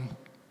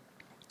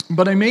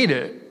 but I made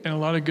it. And a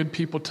lot of good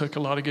people took a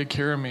lot of good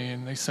care of me,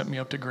 and they sent me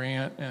up to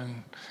Grant,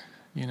 and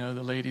you know,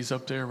 the ladies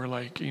up there were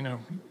like, you know,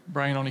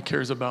 Brian only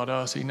cares about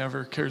us. He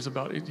never cares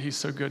about it. He's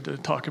so good to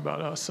talk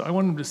about us. So I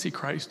wanted him to see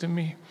Christ in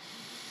me.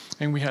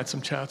 And we had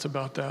some chats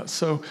about that.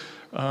 So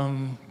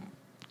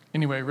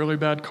anyway, really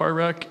bad car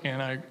wreck.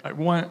 And I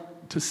want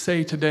to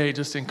say today,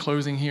 just in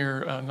closing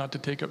here, not to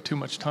take up too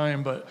much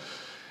time, but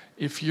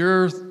if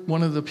you're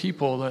one of the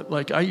people that,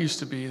 like I used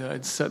to be, that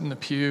I'd sat in the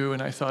pew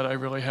and I thought I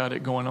really had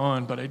it going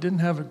on, but I didn't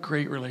have a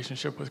great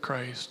relationship with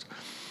Christ.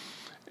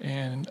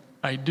 And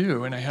I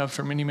do, and I have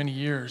for many, many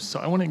years. So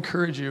I want to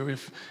encourage you,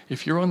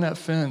 if you're on that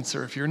fence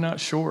or if you're not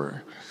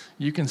sure,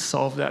 you can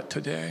solve that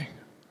today.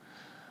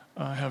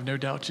 I have no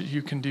doubt that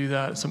you can do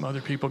that. Some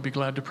other people would be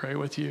glad to pray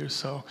with you.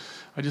 So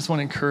I just want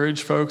to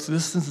encourage folks,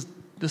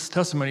 this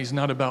testimony is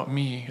not about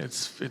me.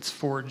 It's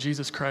for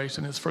Jesus Christ,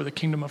 and it's for the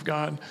kingdom of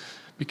God,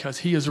 because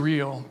he is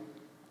real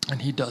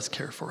and he does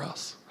care for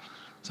us.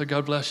 So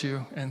God bless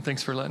you, and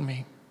thanks for letting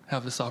me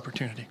have this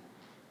opportunity.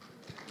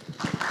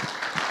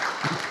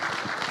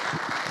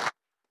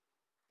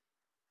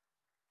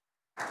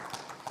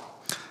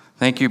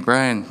 Thank you,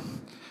 Brian.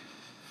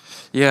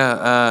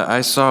 Yeah,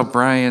 I saw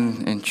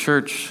Brian in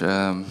church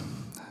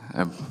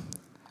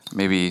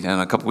maybe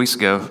a couple weeks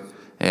ago,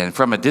 and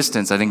from a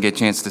distance, I didn't get a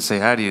chance to say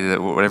hi to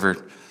you. Whatever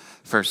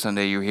first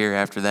Sunday you were here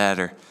after that,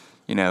 or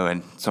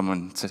and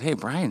someone said, "Hey,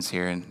 Brian's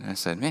here," and I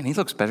said, "Man, he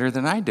looks better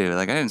than I do.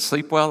 Like I didn't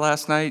sleep well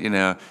last night.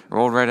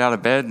 Rolled right out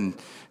of bed, and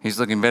he's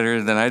looking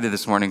better than I did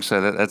this morning."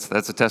 So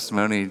that's a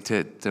testimony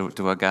to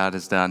what God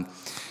has done.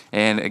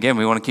 And again,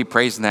 we want to keep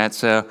praising that.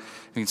 So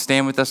you can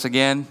stand with us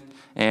again.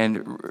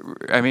 And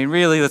I mean,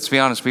 really, let's be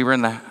honest. We were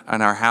in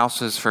our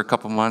houses for a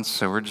couple months,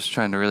 so we're just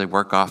trying to really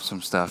work off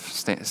some stuff.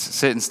 Sit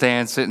and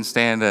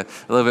stand a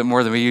little bit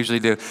more than we usually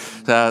do.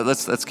 So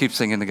let's keep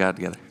singing to God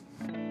together.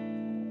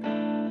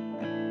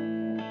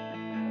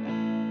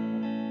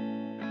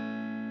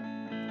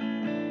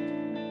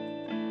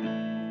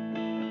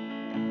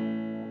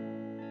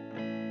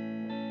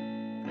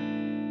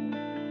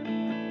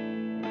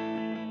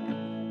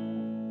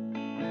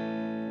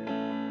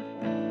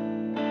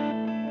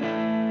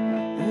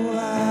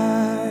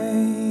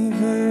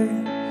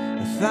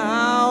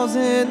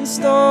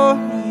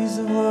 Stories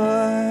of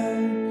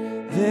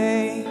what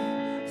they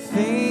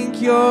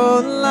think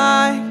you're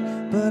like,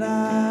 but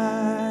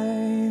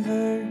I've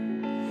heard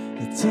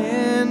the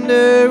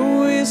tender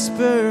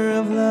whisper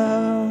of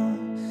love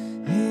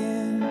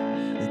in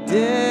the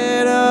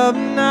dead of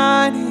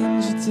night,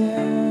 and you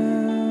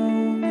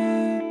tell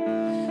me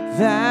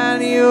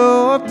that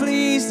you're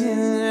pleased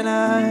and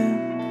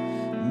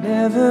I'm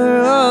never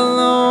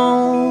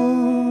alone.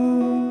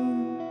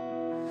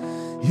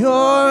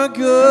 You're a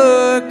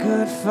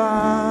good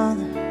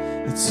Father.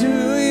 It's who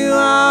you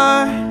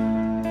are.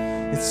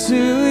 It's who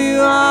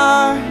you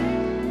are.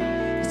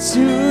 It's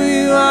who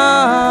you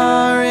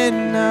are,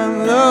 and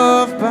I'm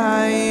loved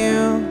by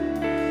you.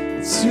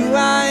 It's who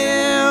I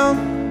am.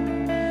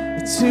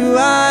 It's who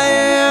I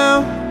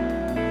am.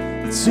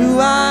 It's who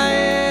I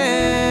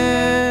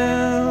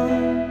am.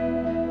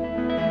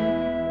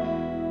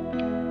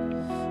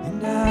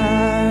 And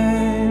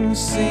I've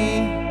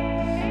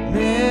seen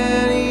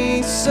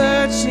many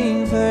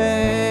searching for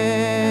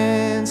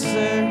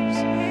answers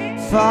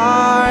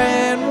far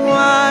and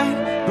wide,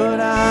 but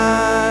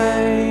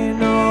I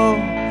know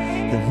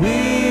that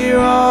we're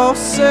all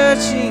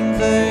searching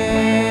for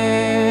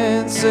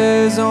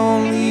answers.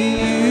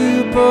 Only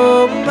you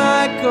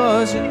provide,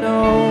 'cause you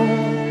know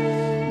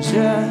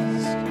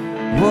just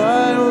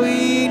what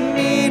we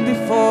need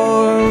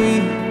before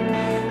we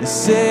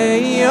say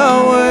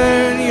your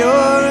word.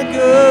 You're a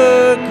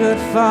good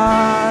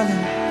Father.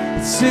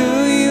 It's who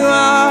you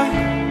are.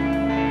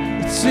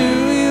 It's who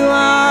you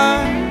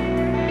are.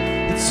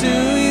 It's who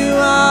you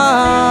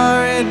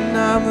are, and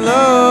I'm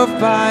loved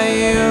by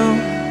you.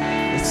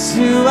 It's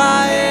who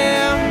I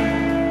am.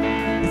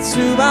 It's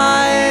who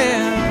I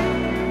am.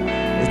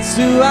 It's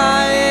who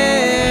I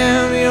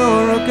am.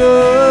 You're a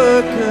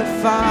good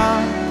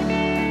Father.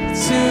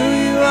 It's who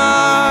you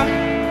are.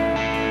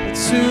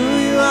 It's who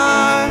you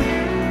are.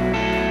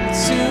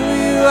 It's who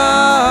you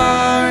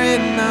are,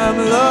 and I'm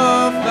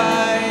loved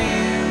by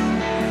you.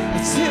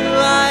 It's who I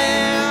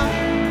am.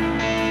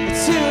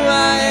 It's who I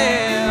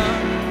am.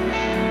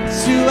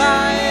 It's who I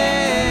am.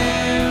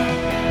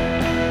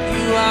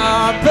 You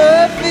are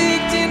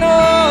perfect in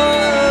all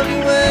of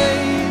your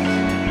ways.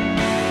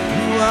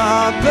 You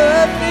are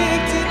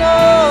perfect in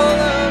all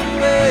of your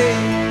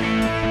ways.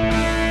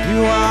 You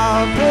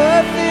are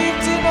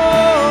perfect in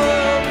all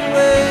of your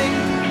ways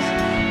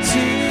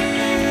to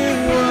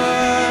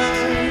us.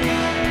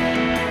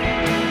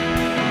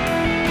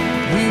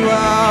 You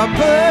are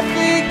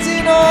perfect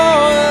in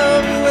all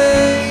of your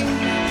ways.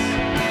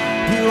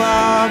 You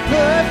are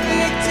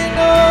perfect in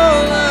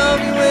all of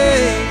your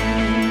ways.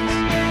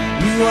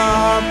 You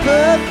are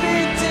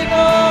perfect in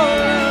all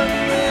of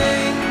your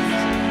ways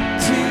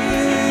to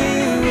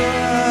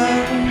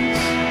us.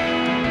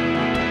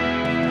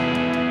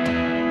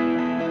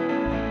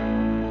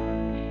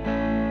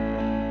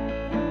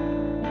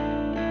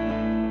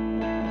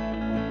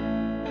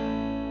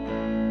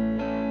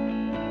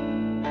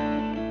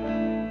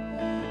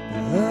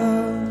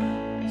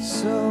 Love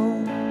so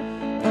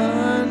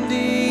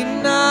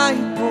undeniable,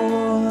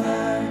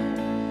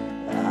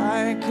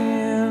 I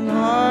can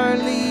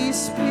hardly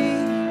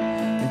speak,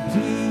 and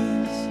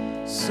peace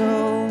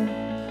so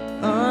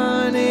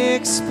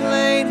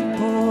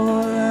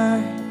unexplainable,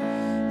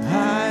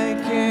 I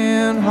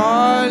can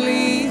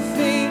hardly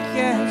think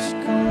as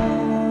you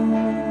call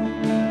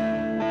me.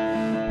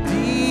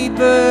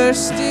 Deeper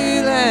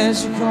still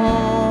as you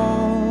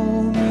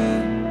call me.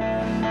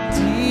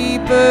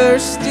 Deeper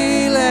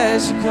still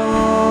as you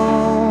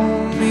call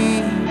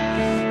me.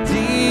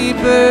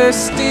 Deeper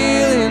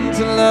still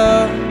into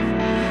love.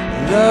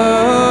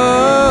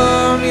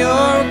 love,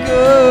 your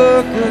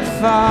good, good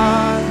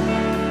Father.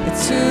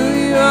 It's who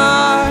you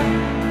are,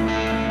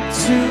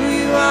 it's who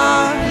you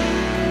are,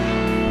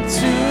 it's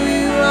who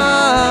you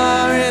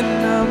are,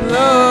 and I'm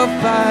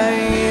loved by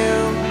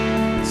you.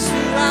 It's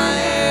who I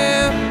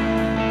am,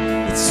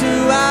 it's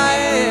who I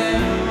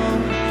am,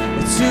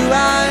 it's who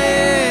I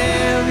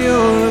am.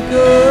 You're a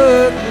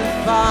good, good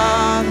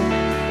Father.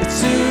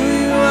 It's who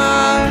you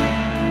are,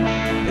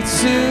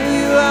 it's who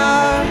you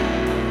are,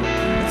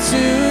 it's who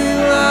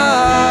you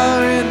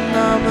are, and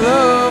I'm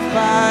loved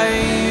by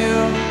you.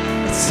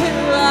 It's who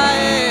I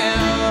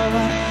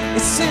am,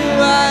 it's who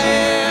I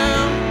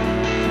am,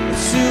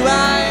 it's who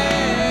I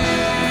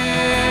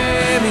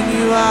am, and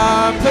you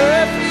are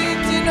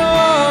perfect in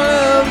all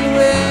of your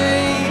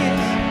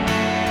ways.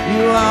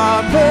 You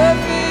are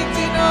perfect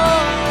in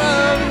all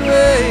of your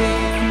ways.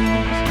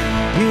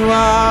 You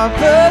are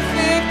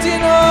perfect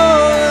in all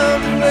of your ways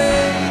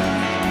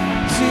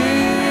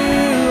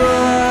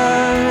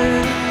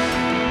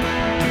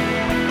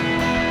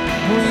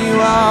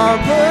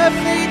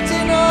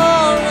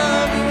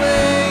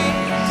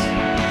to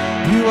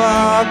us. You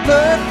are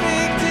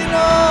perfect in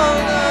all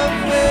of your ways.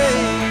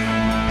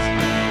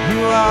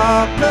 You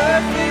are perfect in all of your ways. You are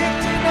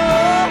perfect in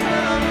all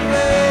of your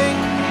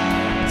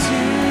ways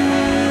to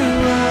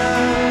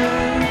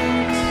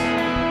us.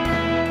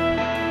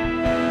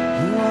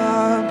 You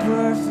are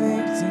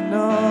perfect in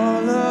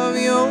all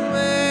of your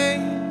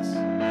ways.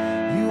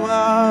 You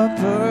are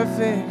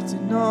perfect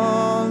in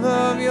all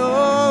of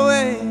your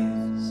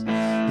ways.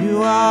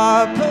 You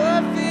are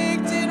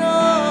perfect in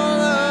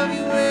all of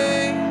your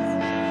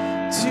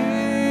ways to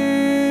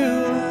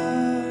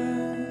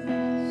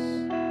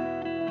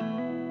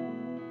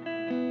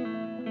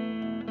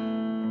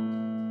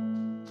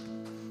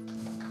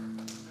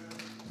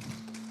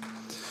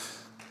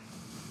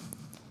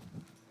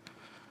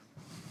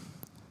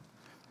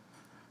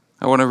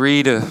I want to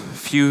read a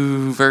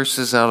few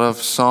verses out of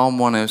Psalm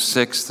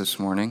 106 this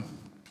morning,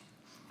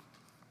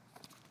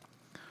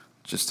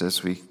 just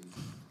as we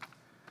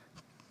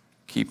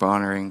keep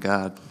honoring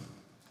God.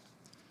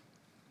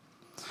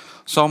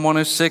 Psalm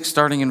 106,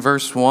 starting in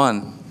verse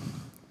 1.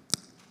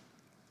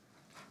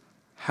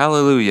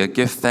 Hallelujah,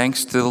 give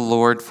thanks to the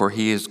Lord, for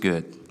he is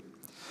good.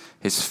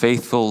 His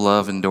faithful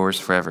love endures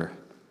forever.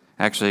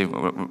 Actually,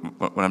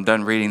 when I'm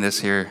done reading this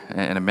here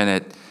in a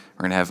minute,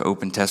 we're going to have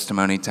open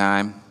testimony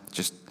time.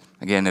 Just,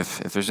 again, if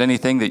there's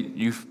anything that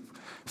you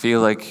feel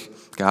like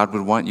God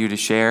would want you to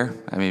share,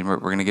 I mean, we're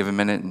going to give a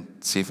minute and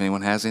see if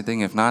anyone has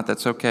anything. If not,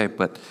 that's okay,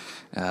 but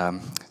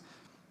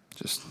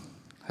just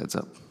heads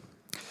up.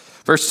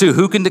 Verse 2,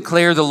 who can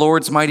declare the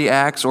Lord's mighty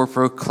acts or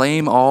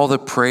proclaim all the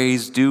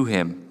praise due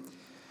him?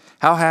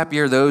 How happy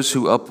are those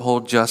who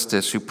uphold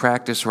justice, who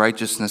practice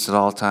righteousness at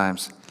all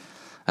times.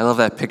 I love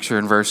that picture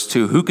in verse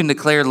 2. Who can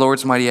declare the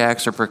Lord's mighty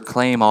acts or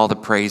proclaim all the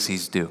praise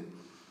he's due?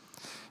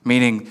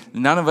 Meaning,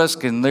 none of us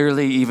can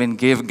literally even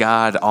give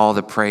God all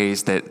the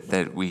praise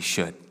that we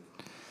should.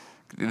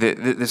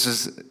 This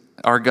is,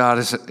 our God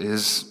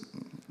is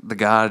the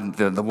God,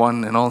 the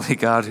one and only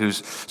God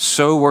who's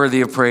so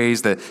worthy of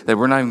praise that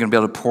we're not even going to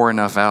be able to pour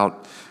enough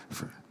out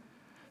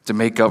to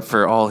make up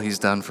for all he's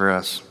done for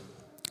us.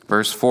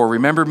 Verse 4,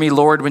 remember me,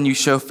 Lord, when you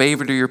show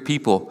favor to your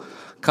people.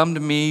 Come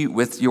to me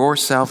with your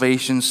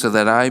salvation so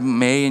that I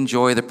may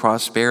enjoy the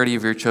prosperity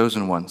of your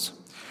chosen ones.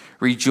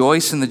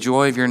 Rejoice in the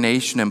joy of your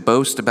nation and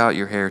boast about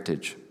your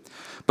heritage.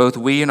 Both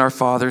we and our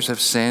fathers have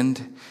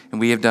sinned,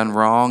 and we have done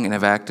wrong and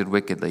have acted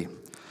wickedly.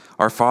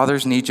 Our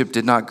fathers in Egypt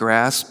did not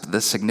grasp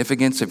the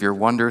significance of your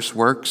wondrous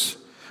works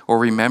or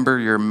remember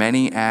your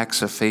many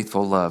acts of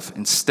faithful love.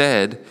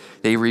 Instead,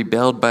 they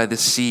rebelled by the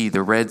sea,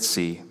 the Red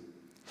Sea.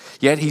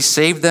 Yet he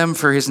saved them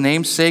for his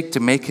name's sake to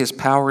make his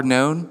power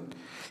known.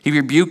 He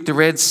rebuked the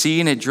Red Sea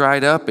and it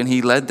dried up, and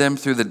he led them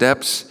through the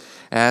depths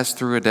as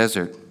through a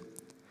desert.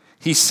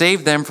 He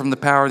saved them from the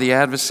power of the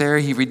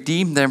adversary. He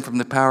redeemed them from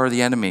the power of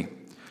the enemy.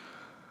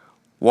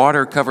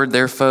 Water covered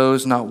their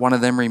foes, not one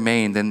of them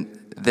remained. And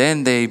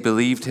then they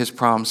believed his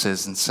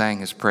promises and sang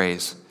his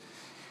praise.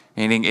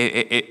 Meaning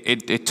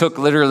it took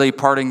literally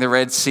parting the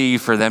Red Sea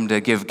for them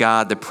to give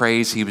God the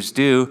praise he was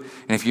due.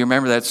 And if you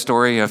remember that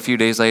story, a few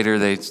days later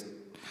they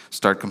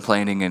start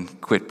complaining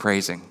and quit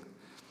praising.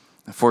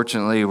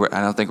 Unfortunately,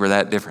 I don't think we're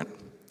that different.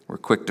 We're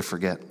quick to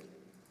forget.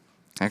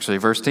 Actually,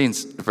 verse 13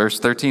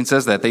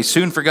 says that. They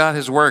soon forgot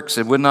his works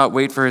and would not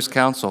wait for his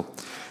counsel.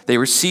 They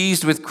were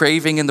seized with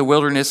craving in the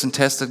wilderness and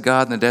tested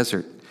God in the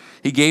desert.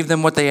 He gave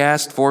them what they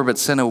asked for, but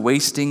sent a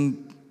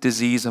wasting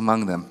disease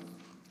among them.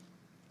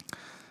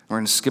 We're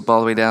going to skip all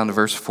the way down to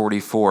verse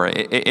 44.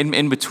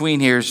 In between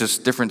here is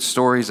just different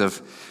stories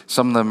of,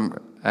 some of them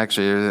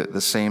actually are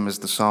the same as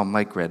the psalm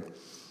Mike read.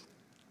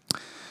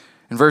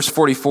 In verse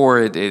 44,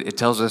 it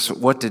tells us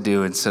what to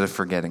do instead of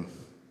forgetting.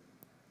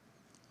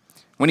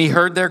 When he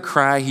heard their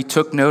cry, he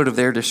took note of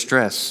their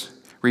distress,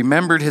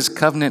 remembered his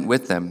covenant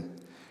with them,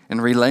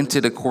 and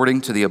relented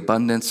according to the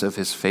abundance of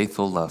his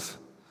faithful love.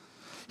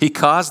 He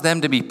caused them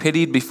to be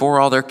pitied before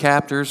all their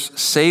captors.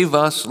 Save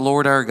us,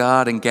 Lord our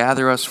God, and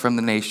gather us from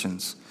the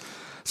nations.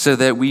 so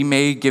that we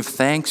may give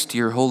thanks to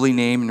your holy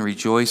name and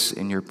rejoice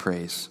in your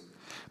praise.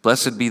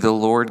 Blessed be the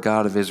Lord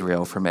God of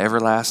Israel from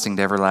everlasting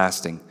to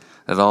everlasting.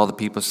 Let all the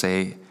people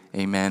say,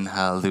 Amen,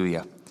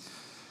 hallelujah.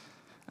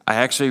 I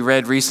actually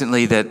read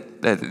recently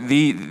that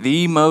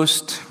the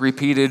most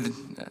repeated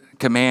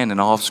command in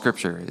all of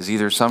Scripture is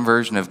either some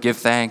version of give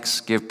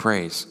thanks, give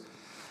praise.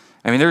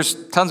 I mean,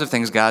 there's tons of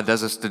things God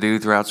does us to do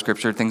throughout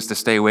Scripture, things to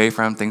stay away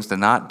from, things to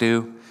not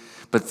do.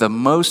 But the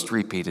most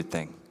repeated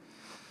thing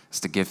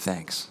is to give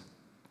thanks,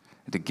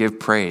 to give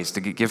praise,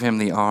 to give him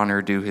the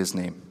honor due his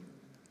name.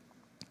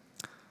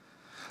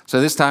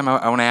 So this time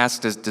I want to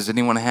ask, does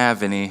anyone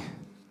have any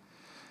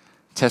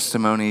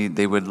testimony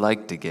they would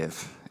like to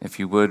give? If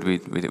you would,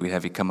 we'd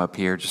have you come up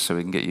here just so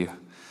we can get you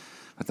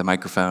with the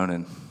microphone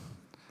and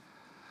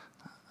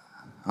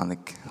on the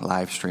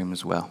live stream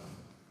as well.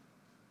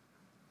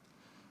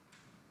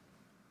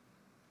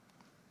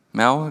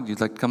 Mel,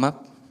 you'd like to come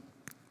up?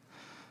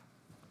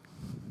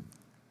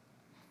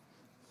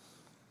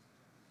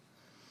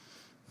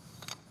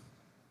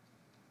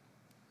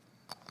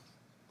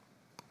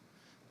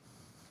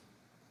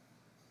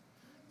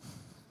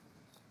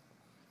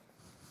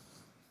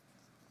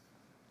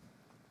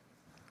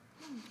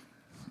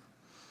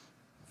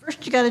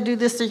 First, you got to do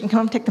this so you can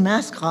come and take the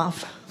mask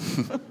off.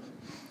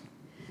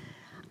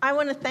 I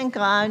want to thank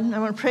God, I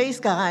want to praise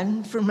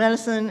God for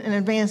medicine and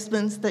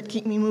advancements that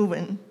keep me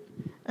moving.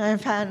 I'm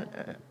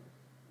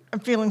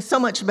feeling so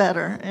much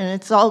better,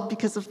 and it's all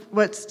because of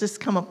what's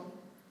just come up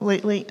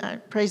lately. I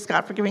praise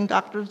God for giving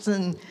doctors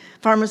and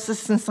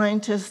pharmacists and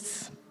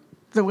scientists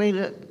the way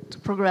to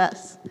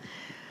progress.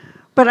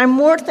 But I'm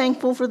more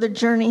thankful for the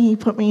journey he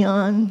put me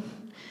on.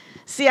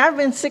 See, I've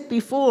been sick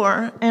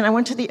before, and I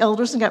went to the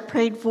elders and got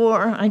prayed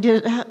for. I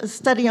did a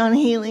study on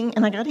healing,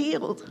 and I got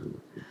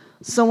healed.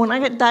 So when I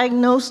got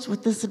diagnosed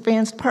with this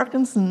advanced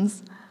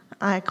Parkinson's,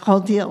 I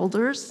called the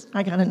elders,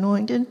 I got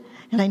anointed,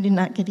 and I did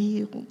not get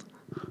healed.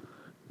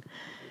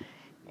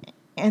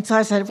 And so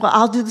I said, well,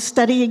 I'll do the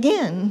study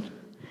again.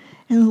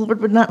 And the Lord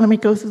would not let me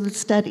go through the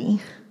study.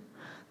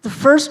 The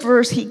first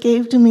verse he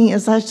gave to me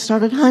as I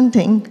started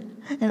hunting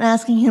and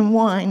asking him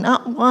why.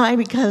 Not why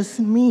because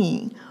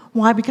me.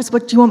 Why? Because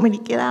what do you want me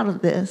to get out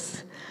of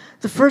this?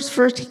 The first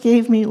verse he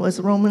gave me was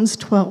Romans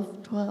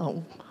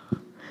 12:12.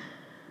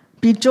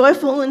 Be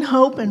joyful in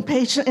hope and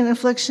patient in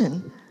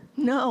affliction.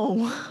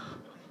 No,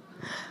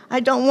 I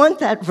don't want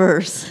that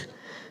verse.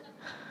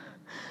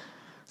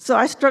 So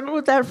I struggled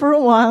with that for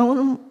a while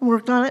and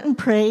worked on it and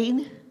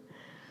prayed.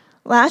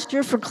 Last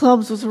year for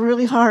clubs was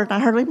really hard. I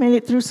hardly made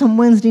it through some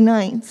Wednesday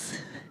nights.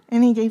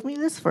 And he gave me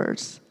this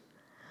verse.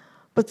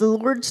 But the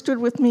Lord stood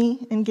with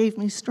me and gave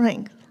me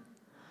strength.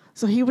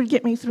 So he would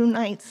get me through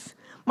nights.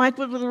 Mike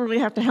would literally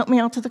have to help me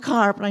out to the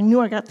car, but I knew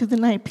I got through the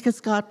night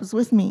because God was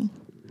with me.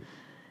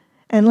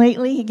 And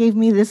lately, he gave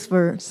me this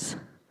verse.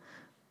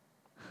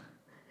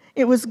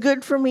 It was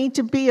good for me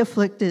to be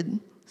afflicted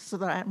so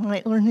that I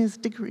might learn his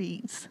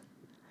decrees.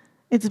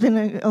 It's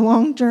been a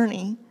long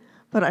journey,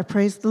 but I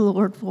praise the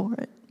Lord for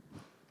it.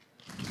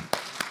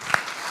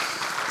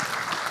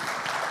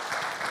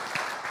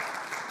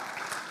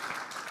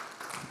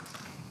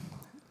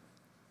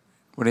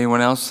 Would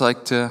anyone else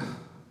like to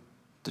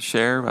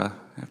share? Have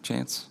a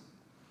chance.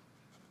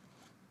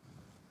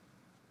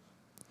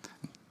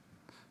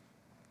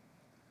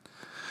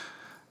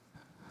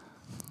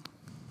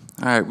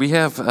 All right, we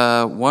have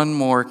one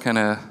more kind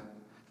of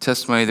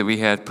testimony that we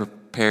had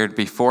prepared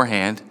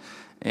beforehand,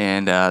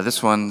 and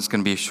this one's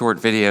going to be a short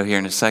video here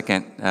in a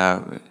second.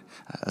 I'll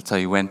tell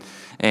you when.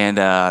 And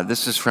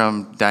this is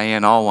from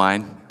Diane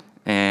Allwine,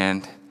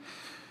 and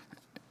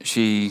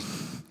she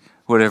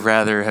would have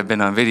rather have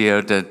been on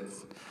video to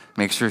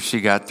make sure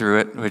she got through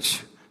it,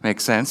 which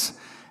makes sense,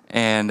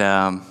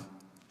 and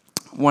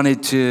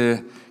wanted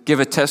to give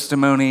a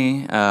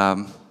testimony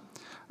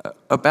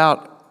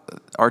about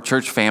our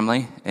church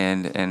family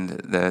and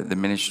the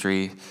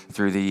ministry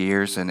through the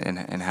years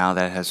and how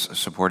that has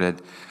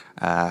supported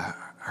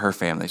her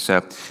family. So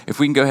if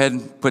we can go ahead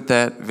and put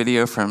that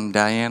video from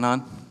Diane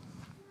on.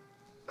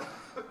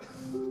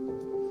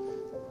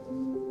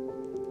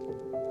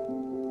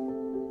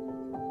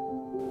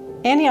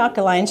 Antioch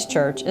Alliance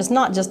Church is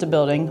not just a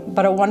building,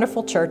 but a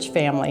wonderful church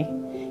family.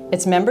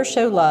 Its members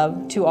show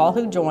love to all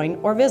who join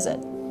or visit.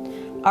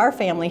 Our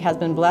family has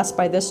been blessed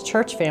by this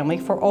church family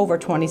for over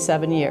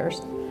 27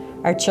 years.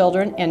 Our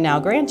children and now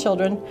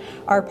grandchildren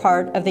are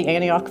part of the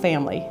Antioch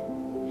family.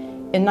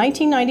 In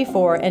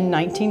 1994 and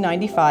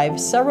 1995,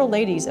 several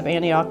ladies of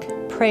Antioch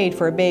prayed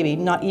for a baby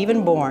not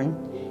even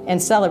born and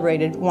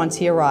celebrated once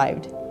he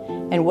arrived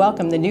and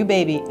welcomed the new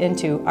baby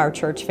into our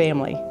church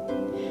family.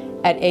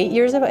 At 8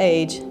 years of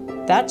age,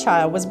 that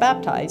child was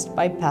baptized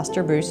by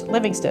Pastor Bruce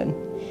Livingston.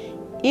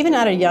 Even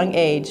at a young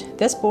age,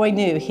 this boy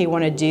knew he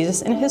wanted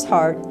Jesus in his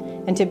heart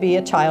and to be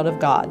a child of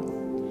God.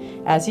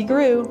 As he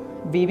grew,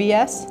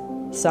 VBS,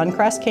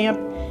 Suncrest Camp,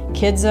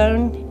 Kids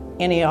Zone,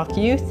 Antioch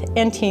Youth,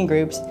 and teen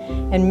groups,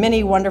 and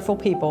many wonderful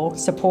people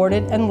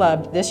supported and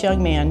loved this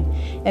young man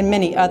and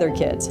many other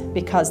kids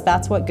because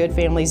that's what good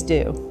families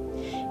do.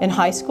 In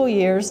high school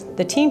years,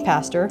 the teen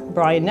pastor,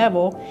 Brian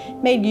Neville,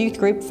 made youth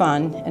group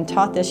fun and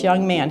taught this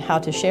young man how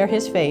to share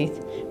his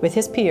faith with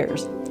his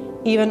peers,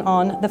 even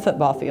on the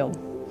football field.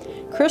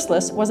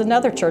 Christmas was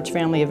another church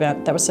family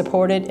event that was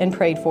supported and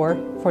prayed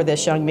for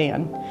this young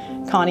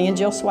man. Connie and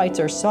Jill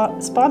Schweitzer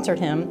sponsored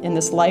him in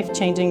this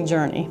life-changing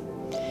journey.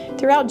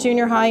 Throughout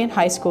junior high and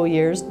high school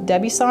years,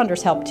 Debbie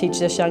Saunders helped teach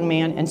this young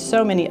man and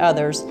so many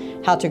others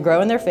how to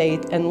grow in their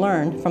faith and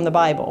learn from the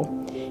Bible.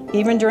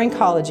 Even during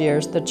college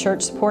years, the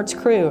church supports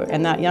Cru,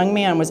 and that young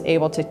man was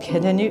able to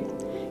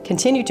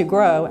continue to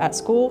grow at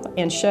school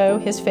and show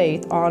his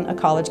faith on a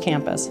college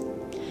campus.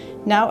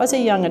 Now, as a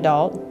young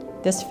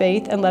adult, this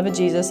faith and love of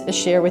Jesus is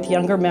shared with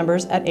younger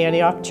members at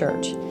Antioch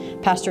Church.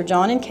 Pastor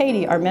John and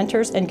Katie are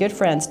mentors and good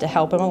friends to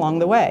help him along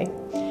the way.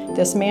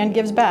 This man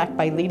gives back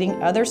by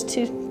leading others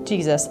to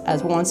Jesus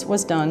as once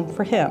was done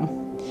for him.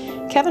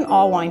 Kevin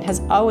Allwine has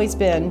always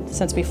been,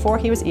 since before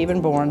he was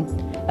even born,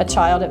 a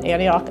child of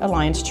Antioch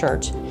Alliance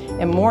Church,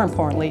 and more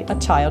importantly, a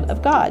child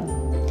of God.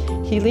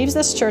 He leaves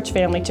this church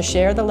family to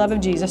share the love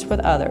of Jesus with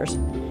others.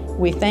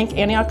 We thank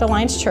Antioch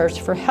Alliance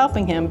Church for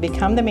helping him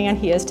become the man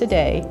he is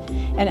today,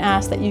 and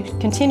ask that you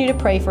continue to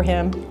pray for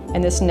him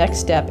in this next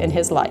step in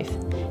his life.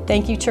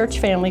 Thank you, church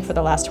family, for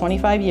the last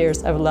 25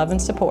 years of love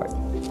and support.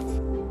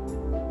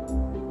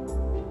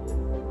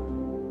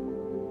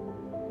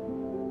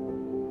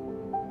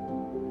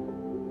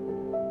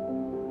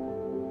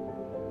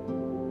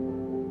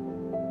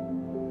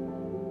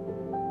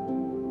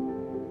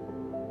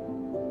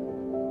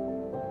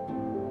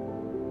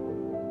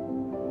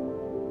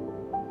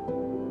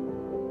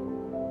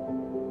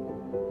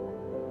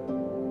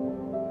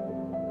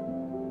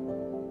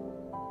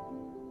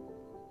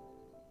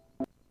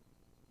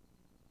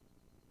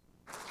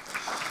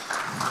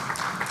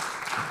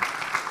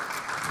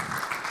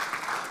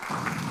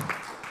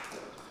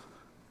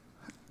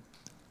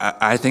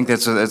 I think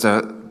that's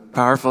a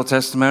powerful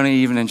testimony,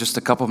 even in just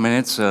a couple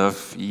minutes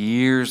of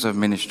years of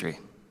ministry.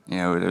 You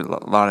know, there are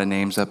a lot of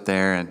names up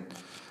there, and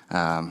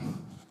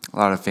a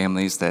lot of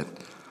families that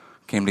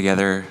came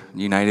together,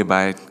 united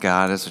by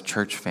God as a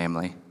church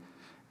family,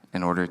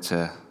 in order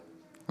to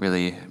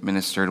really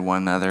minister to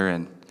one another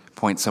and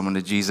point someone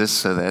to Jesus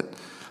so that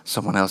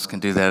someone else can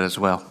do that as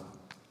well.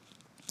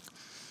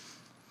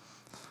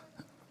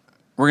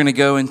 We're going to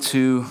go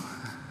into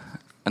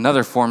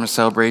another form of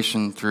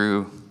celebration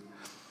through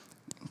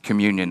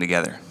communion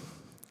together.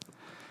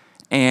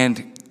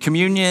 And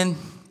communion,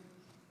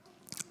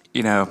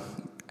 you know,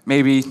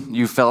 maybe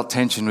you felt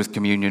tension with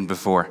communion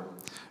before.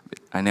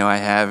 I know I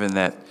have, in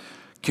that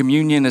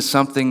communion is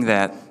something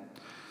that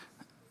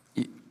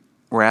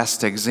we're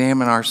asked to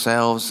examine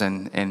ourselves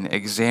and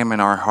examine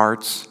our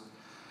hearts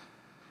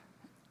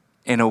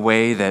in a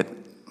way that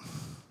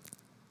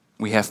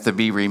we have to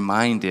be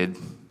reminded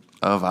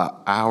of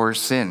our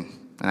sin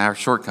and our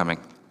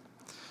shortcoming.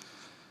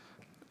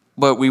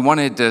 But we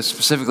wanted to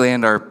specifically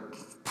end our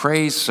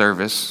praise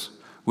service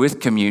with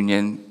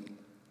communion,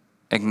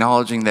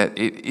 acknowledging that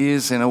it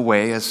is, in a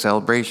way, a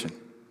celebration.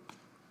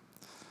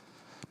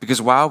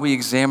 Because while we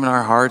examine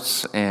our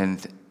hearts,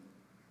 and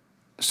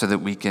so that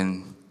we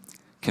can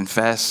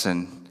confess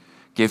and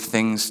give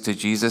things to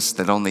Jesus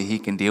that only He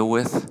can deal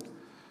with,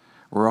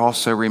 we're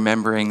also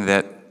remembering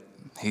that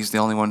He's the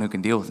only one who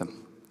can deal with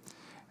them.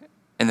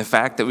 And the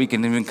fact that we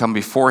can even come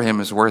before Him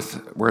is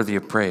worthy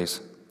of praise.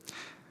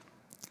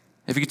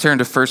 If you could turn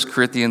to 1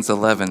 Corinthians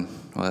 11,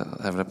 well,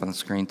 I'll have it up on the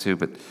screen too,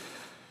 but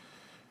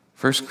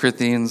 1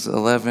 Corinthians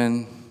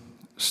 11,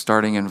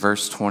 starting in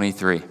verse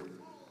 23.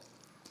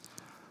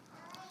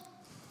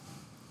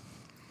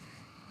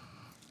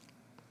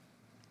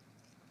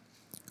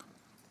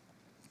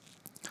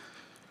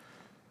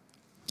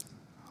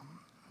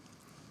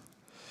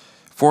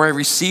 For I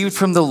received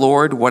from the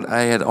Lord what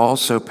I had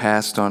also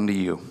passed on to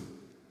you.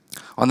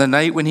 On the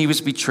night when He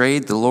was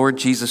betrayed, the Lord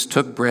Jesus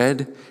took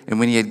bread, and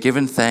when He had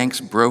given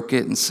thanks, broke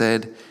it and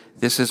said,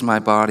 "This is my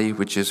body,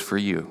 which is for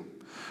you.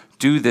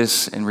 Do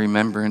this in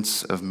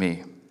remembrance of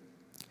me."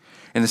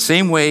 In the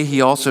same way,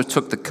 He also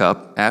took the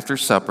cup after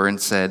supper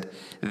and said,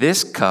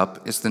 "This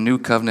cup is the new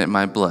covenant in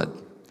my blood.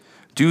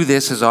 Do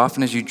this as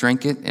often as you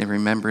drink it in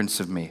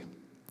remembrance of me.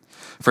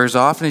 For as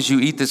often as you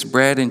eat this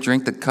bread and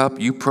drink the cup,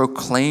 you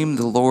proclaim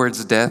the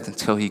Lord's death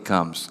until He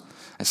comes."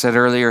 I said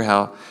earlier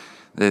how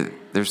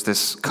there's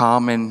this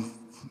common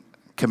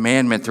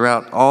commandment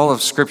throughout all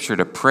of Scripture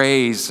to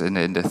praise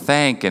and to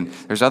thank, and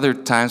there's other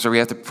times where we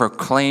have to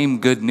proclaim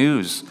good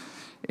news.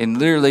 And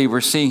literally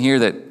we're seeing here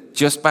that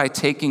just by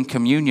taking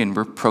communion,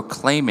 we're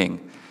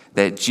proclaiming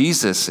that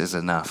Jesus is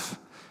enough,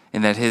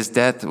 and that His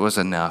death was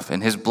enough,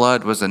 and His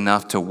blood was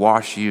enough to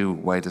wash you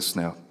white as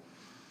snow.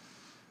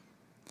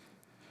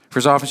 For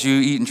as often as you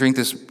eat and drink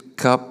this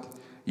cup,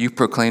 you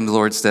proclaim the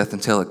Lord's death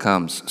until it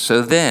comes.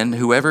 So then,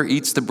 whoever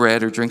eats the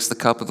bread or drinks the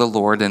cup of the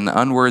Lord in an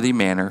unworthy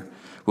manner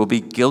will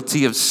be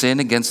guilty of sin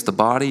against the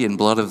body and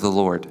blood of the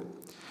Lord.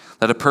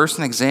 Let a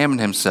person examine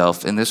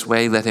himself. In this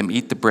way, let him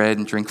eat the bread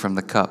and drink from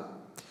the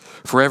cup.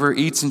 For whoever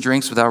eats and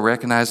drinks without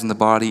recognizing the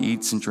body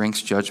eats and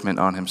drinks judgment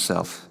on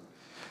himself.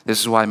 This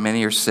is why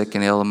many are sick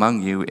and ill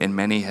among you, and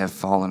many have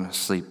fallen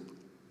asleep.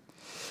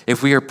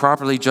 If we are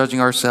properly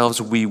judging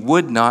ourselves, we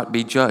would not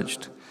be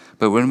judged.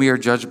 But when we are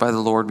judged by the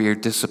Lord, we are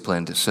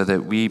disciplined, so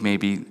that we may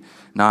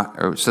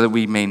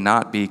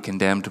not be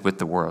condemned with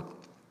the world.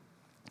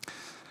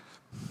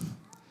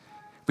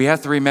 We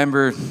have to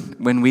remember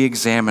when we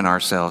examine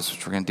ourselves,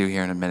 which we're going to do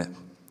here in a minute.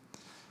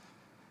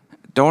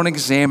 Don't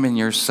examine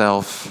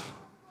yourself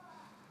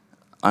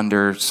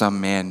under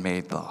some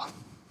man-made law.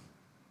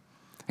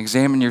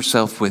 Examine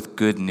yourself with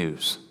good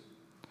news.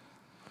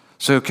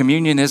 So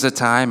communion is a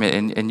time,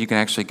 and you can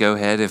actually go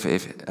ahead if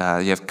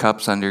you have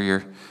cups under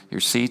your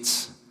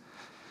seats,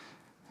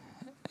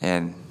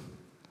 and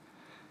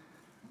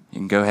you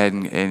can go ahead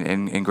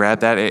and grab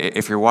that.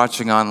 If you're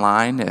watching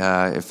online,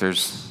 if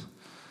there's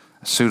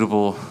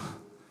suitable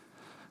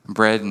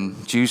bread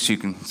and juice,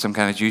 some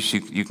kind of juice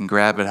you can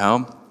grab at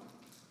home.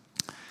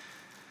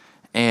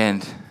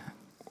 And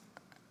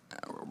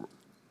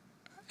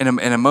in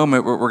a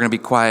moment, we're going to be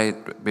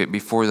quiet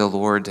before the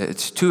Lord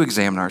to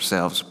examine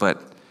ourselves,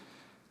 but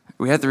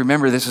we have to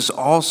remember this is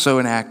also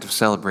an act of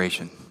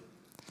celebration.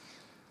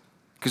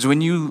 Because when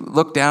you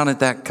look down at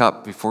that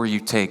cup before you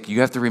take,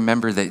 you have to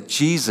remember that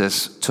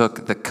Jesus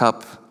took the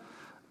cup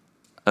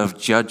of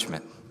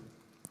judgment.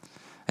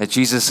 That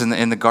Jesus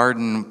in the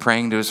garden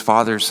praying to his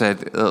Father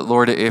said,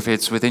 Lord, if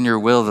it's within your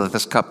will that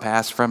this cup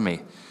pass from me.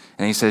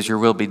 And he says, your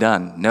will be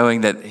done,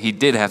 knowing that he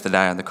did have to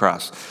die on the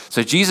cross.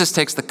 So Jesus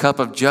takes the cup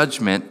of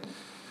judgment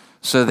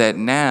so that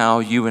now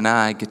you and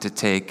I get to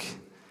take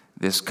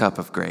this cup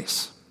of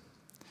grace.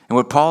 And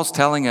what Paul's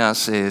telling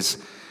us is,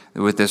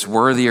 with this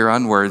worthy or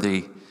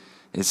unworthy,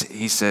 is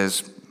he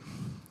says,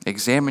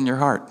 examine your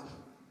heart.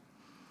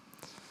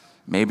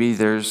 Maybe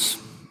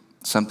there's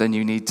something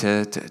you need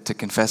to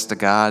confess to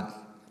God.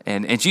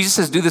 And Jesus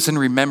says, do this in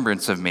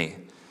remembrance of me.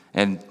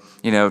 And,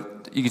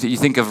 you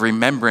think of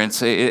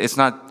remembrance. It's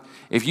not,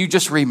 if you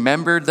just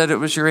remembered that it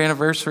was your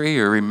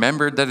anniversary or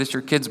remembered that it's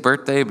your kid's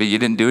birthday, but you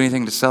didn't do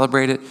anything to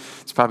celebrate it,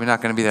 it's probably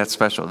not going to be that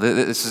special.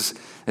 This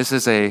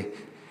is a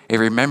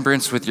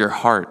remembrance with your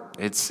heart.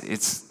 It's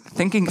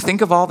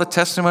think of all the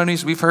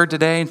testimonies we've heard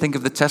today, and think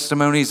of the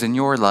testimonies in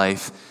your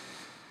life,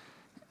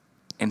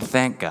 and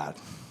thank God.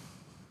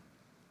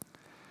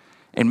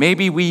 And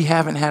maybe we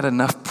haven't had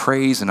enough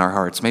praise in our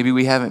hearts. Maybe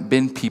we haven't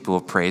been people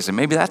of praise, and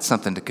maybe that's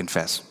something to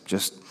confess.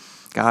 Just,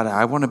 God,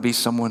 I want to be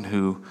someone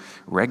who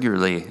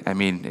regularly,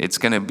 it's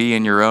going to be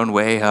in your own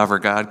way, however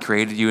God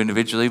created you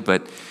individually,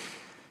 but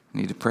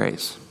you need to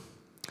praise.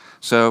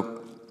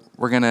 So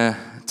we're going to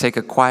take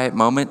a quiet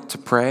moment to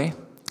pray,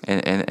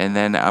 and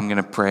then I'm going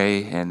to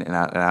pray, and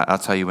I'll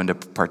tell you when to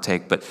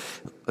partake. But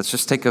let's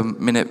just take a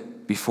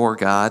minute before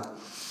God,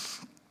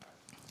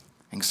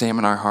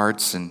 examine our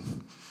hearts,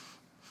 and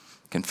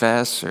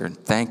confess or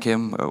thank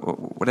him, or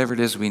whatever it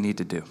is we need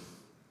to do.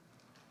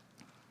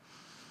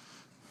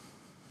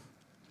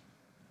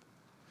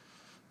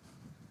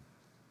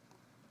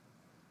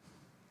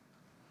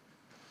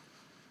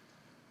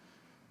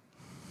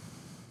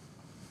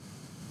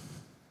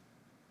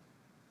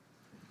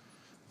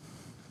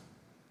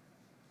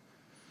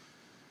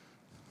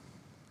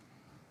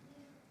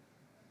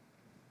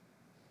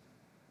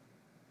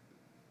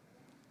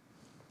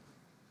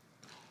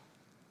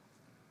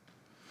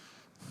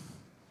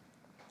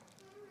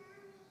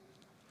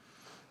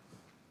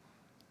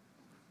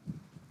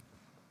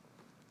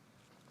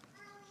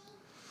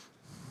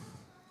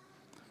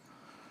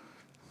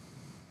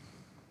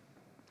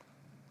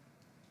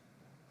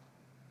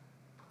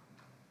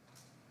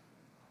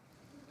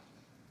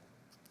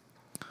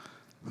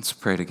 Let's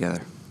pray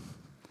together.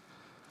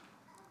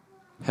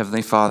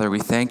 Heavenly Father, we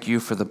thank you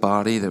for the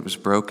body that was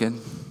broken,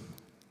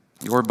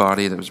 your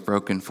body that was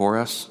broken for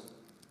us.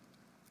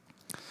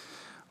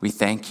 We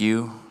thank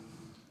you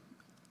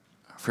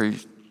for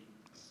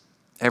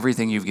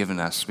everything you've given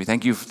us. We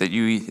thank you that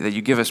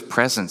you give us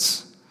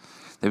presence,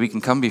 that we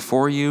can come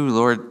before you.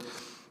 Lord,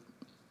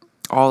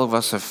 all of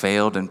us have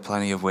failed in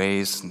plenty of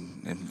ways,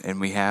 and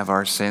we have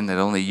our sin that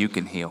only you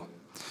can heal.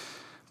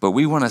 But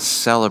we want to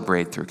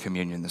celebrate through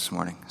communion this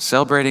morning,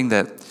 celebrating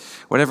that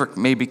whatever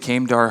maybe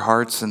came to our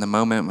hearts in the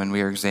moment when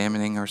we are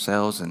examining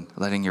ourselves and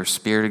letting your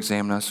Spirit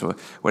examine us, or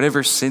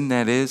whatever sin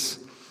that is,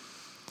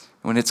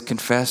 when it's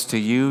confessed to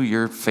you,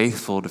 you're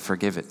faithful to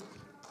forgive it.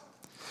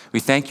 We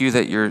thank you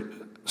that you're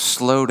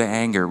slow to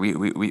anger.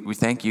 We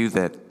thank you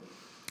that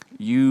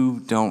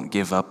you don't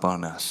give up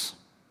on us.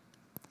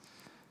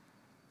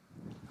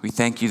 We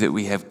thank you that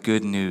we have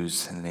good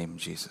news in the name of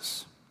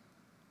Jesus.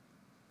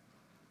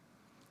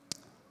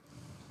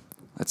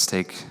 Let's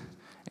take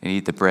and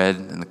eat the bread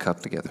and the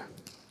cup together.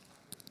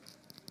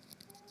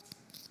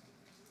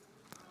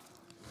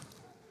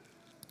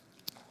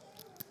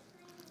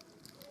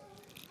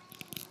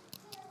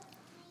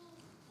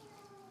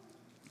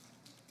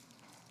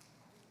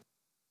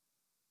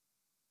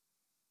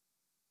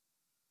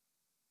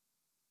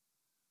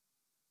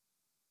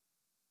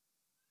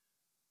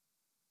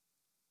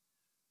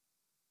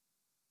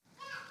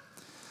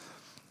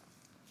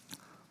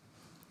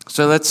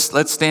 So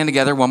let's stand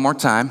together one more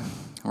time.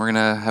 We're going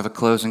to have a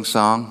closing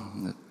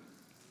song.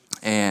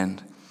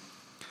 And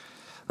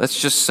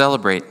let's just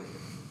celebrate.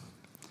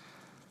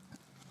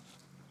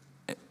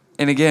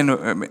 And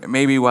again,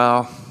 maybe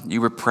while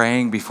you were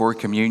praying before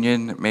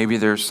communion, maybe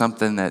there's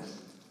something that,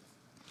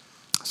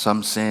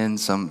 some sin,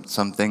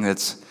 something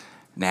that's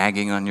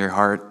nagging on your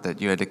heart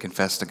that you had to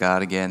confess to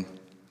God again.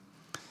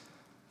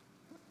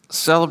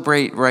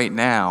 Celebrate right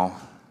now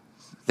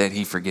that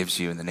he forgives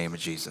you in the name of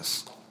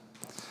Jesus.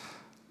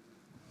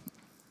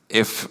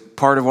 If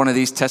part of one of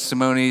these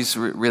testimonies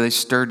really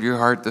stirred your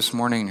heart this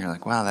morning and you're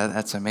like, wow,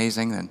 that's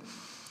amazing, then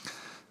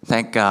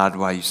thank God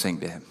while you sing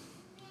to him.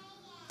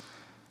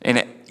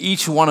 And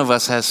each one of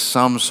us has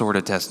some sort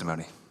of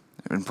testimony,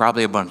 and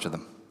probably a bunch of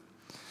them.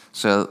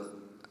 So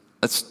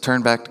let's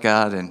turn back to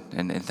God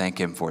and thank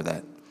him for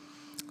that.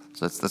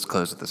 So let's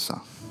close with this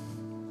song.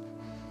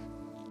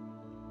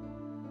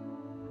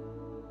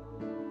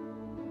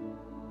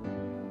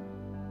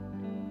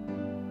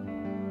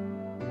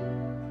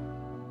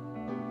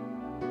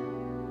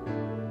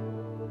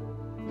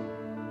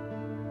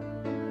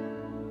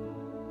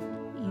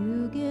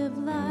 You give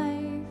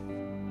life,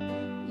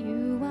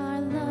 you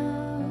are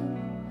love,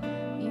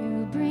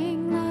 you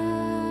bring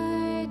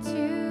light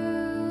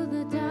to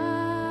the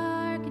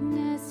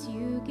darkness,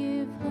 you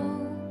give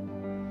hope,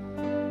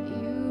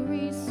 you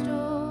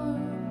restore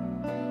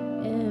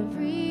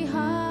every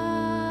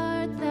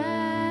heart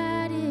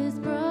that is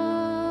broken.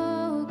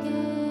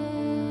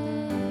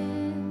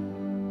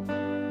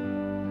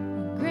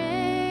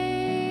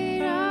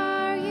 Great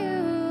are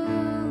you,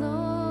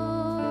 Lord.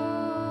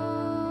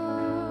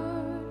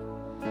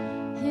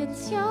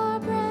 It's your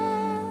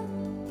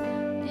breath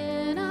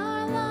in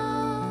our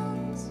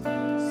lungs,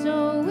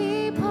 so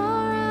we pour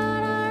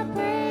out our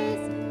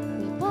praise.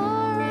 We pour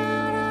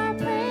out our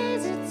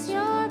praise. It's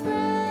your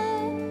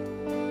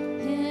breath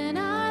in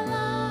our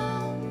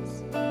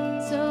lungs,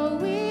 so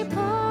we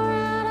pour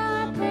out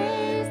our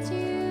praise to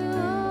you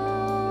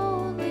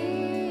only.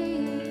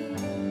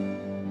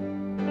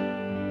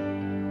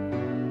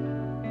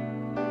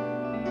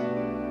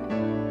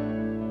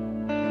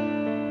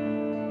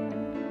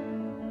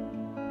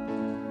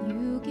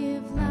 You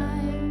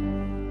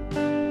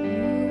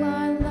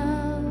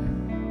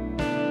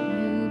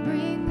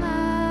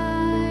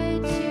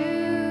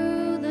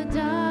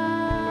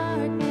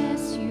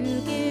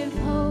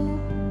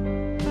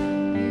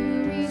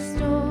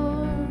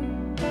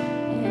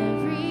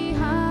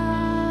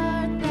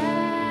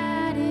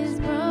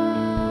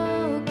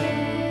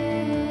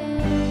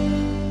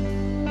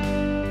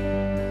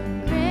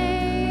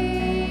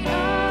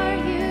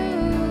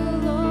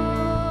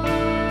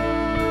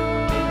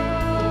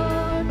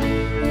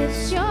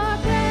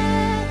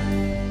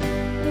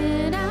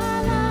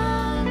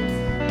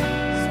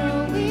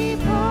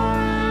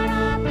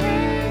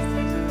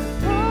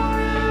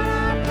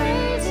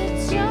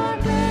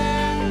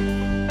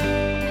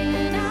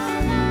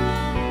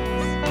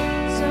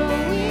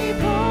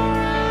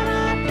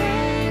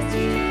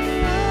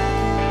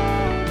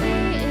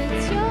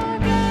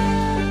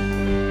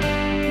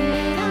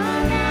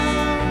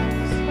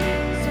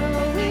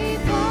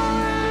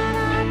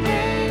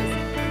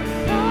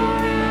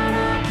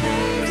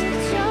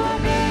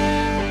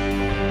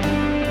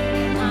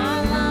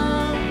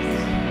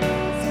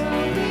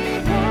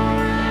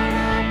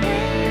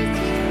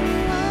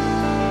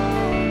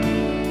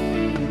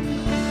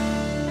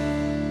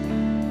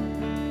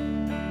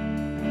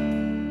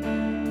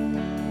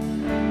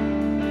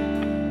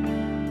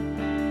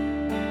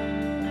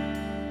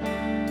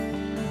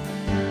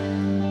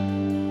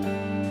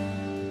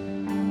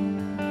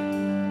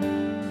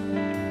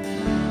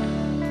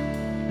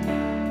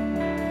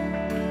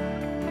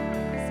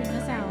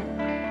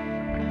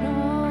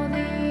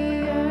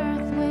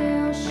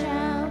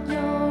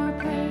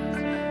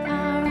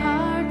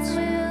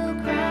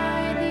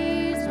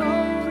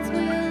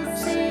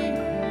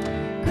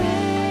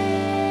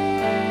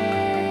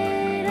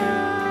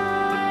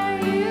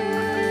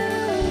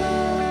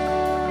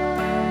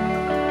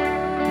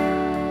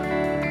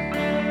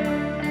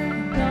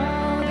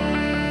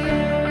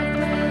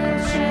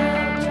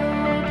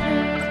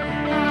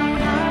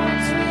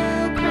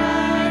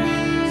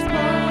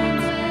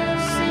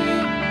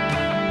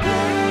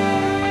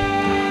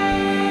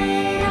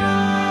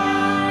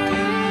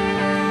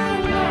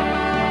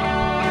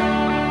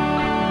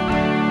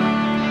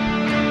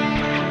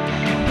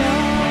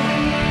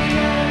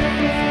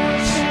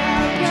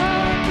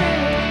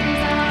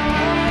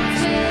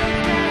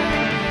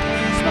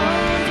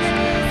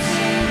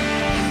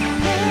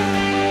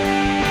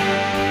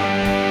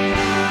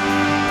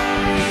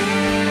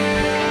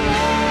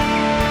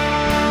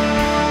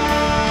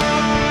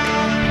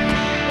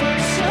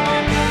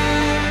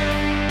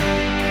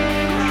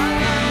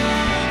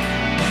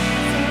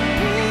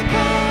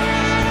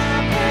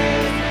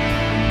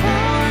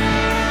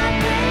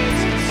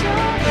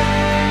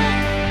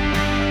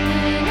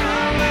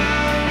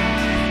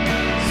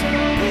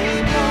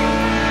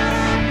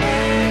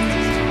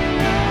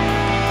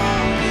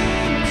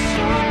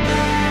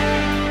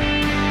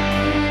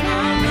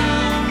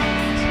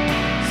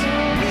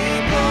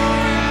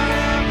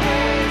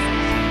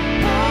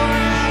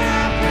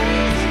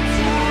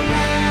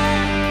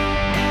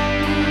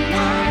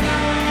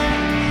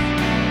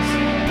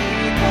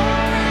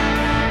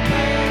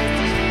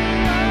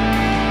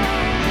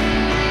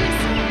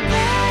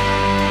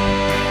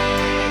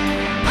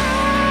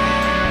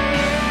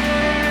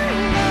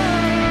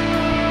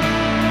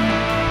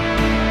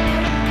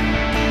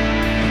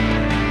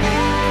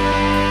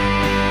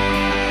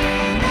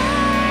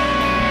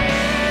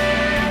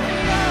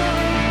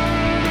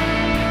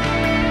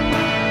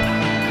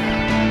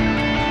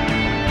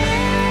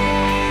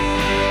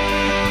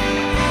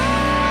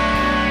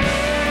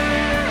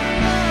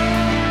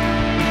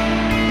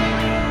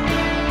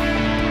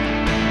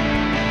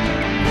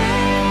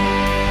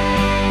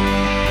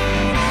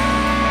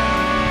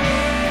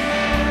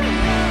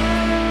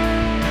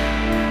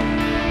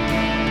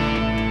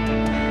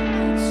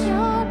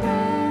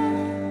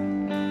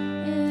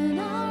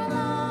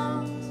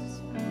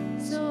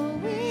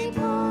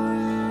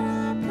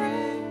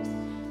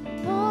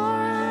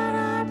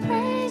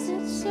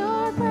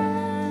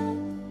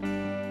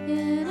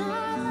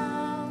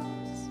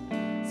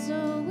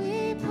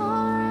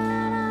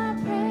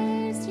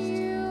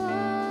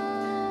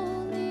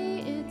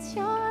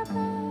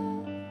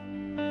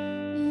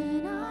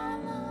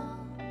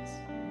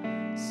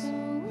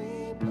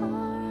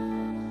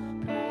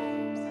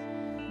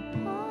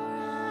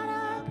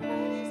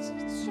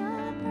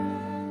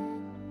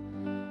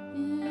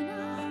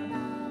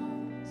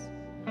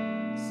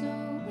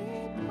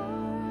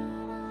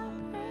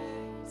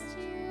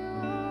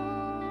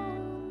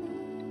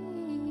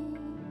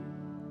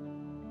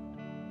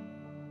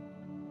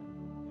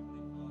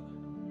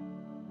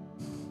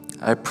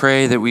I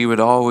pray that we would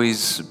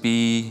always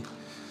be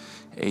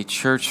a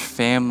church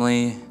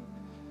family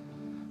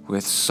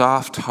with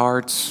soft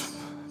hearts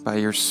by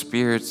your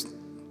Spirit,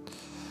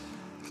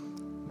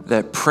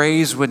 that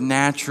praise would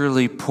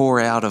naturally pour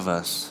out of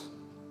us,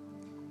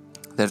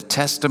 that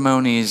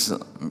testimonies,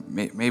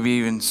 maybe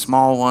even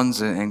small ones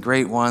and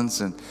great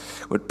ones, and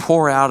would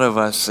pour out of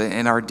us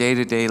in our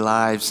day-to-day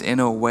lives in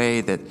a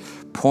way that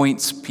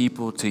points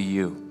people to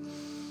you.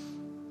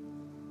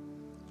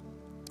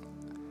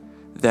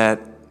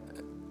 That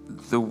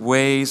the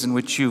ways in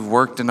which you've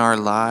worked in our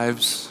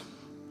lives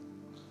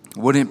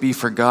wouldn't be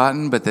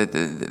forgotten, but that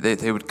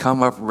they would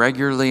come up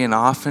regularly and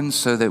often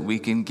so that we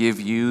can give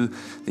you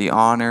the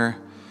honor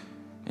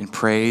and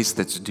praise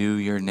that's due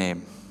your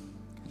name.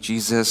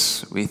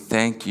 Jesus, we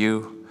thank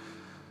you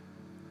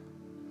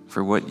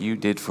for what you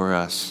did for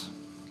us.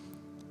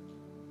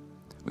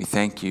 We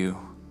thank you,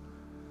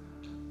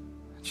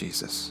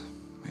 Jesus.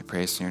 We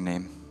praise in your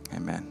name.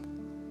 Amen.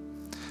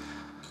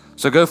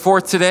 So go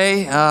forth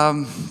today,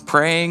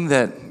 praying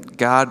that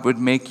God would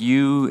make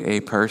you a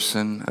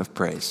person of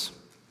praise.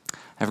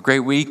 Have a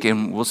great week,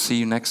 and we'll see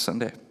you next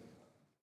Sunday.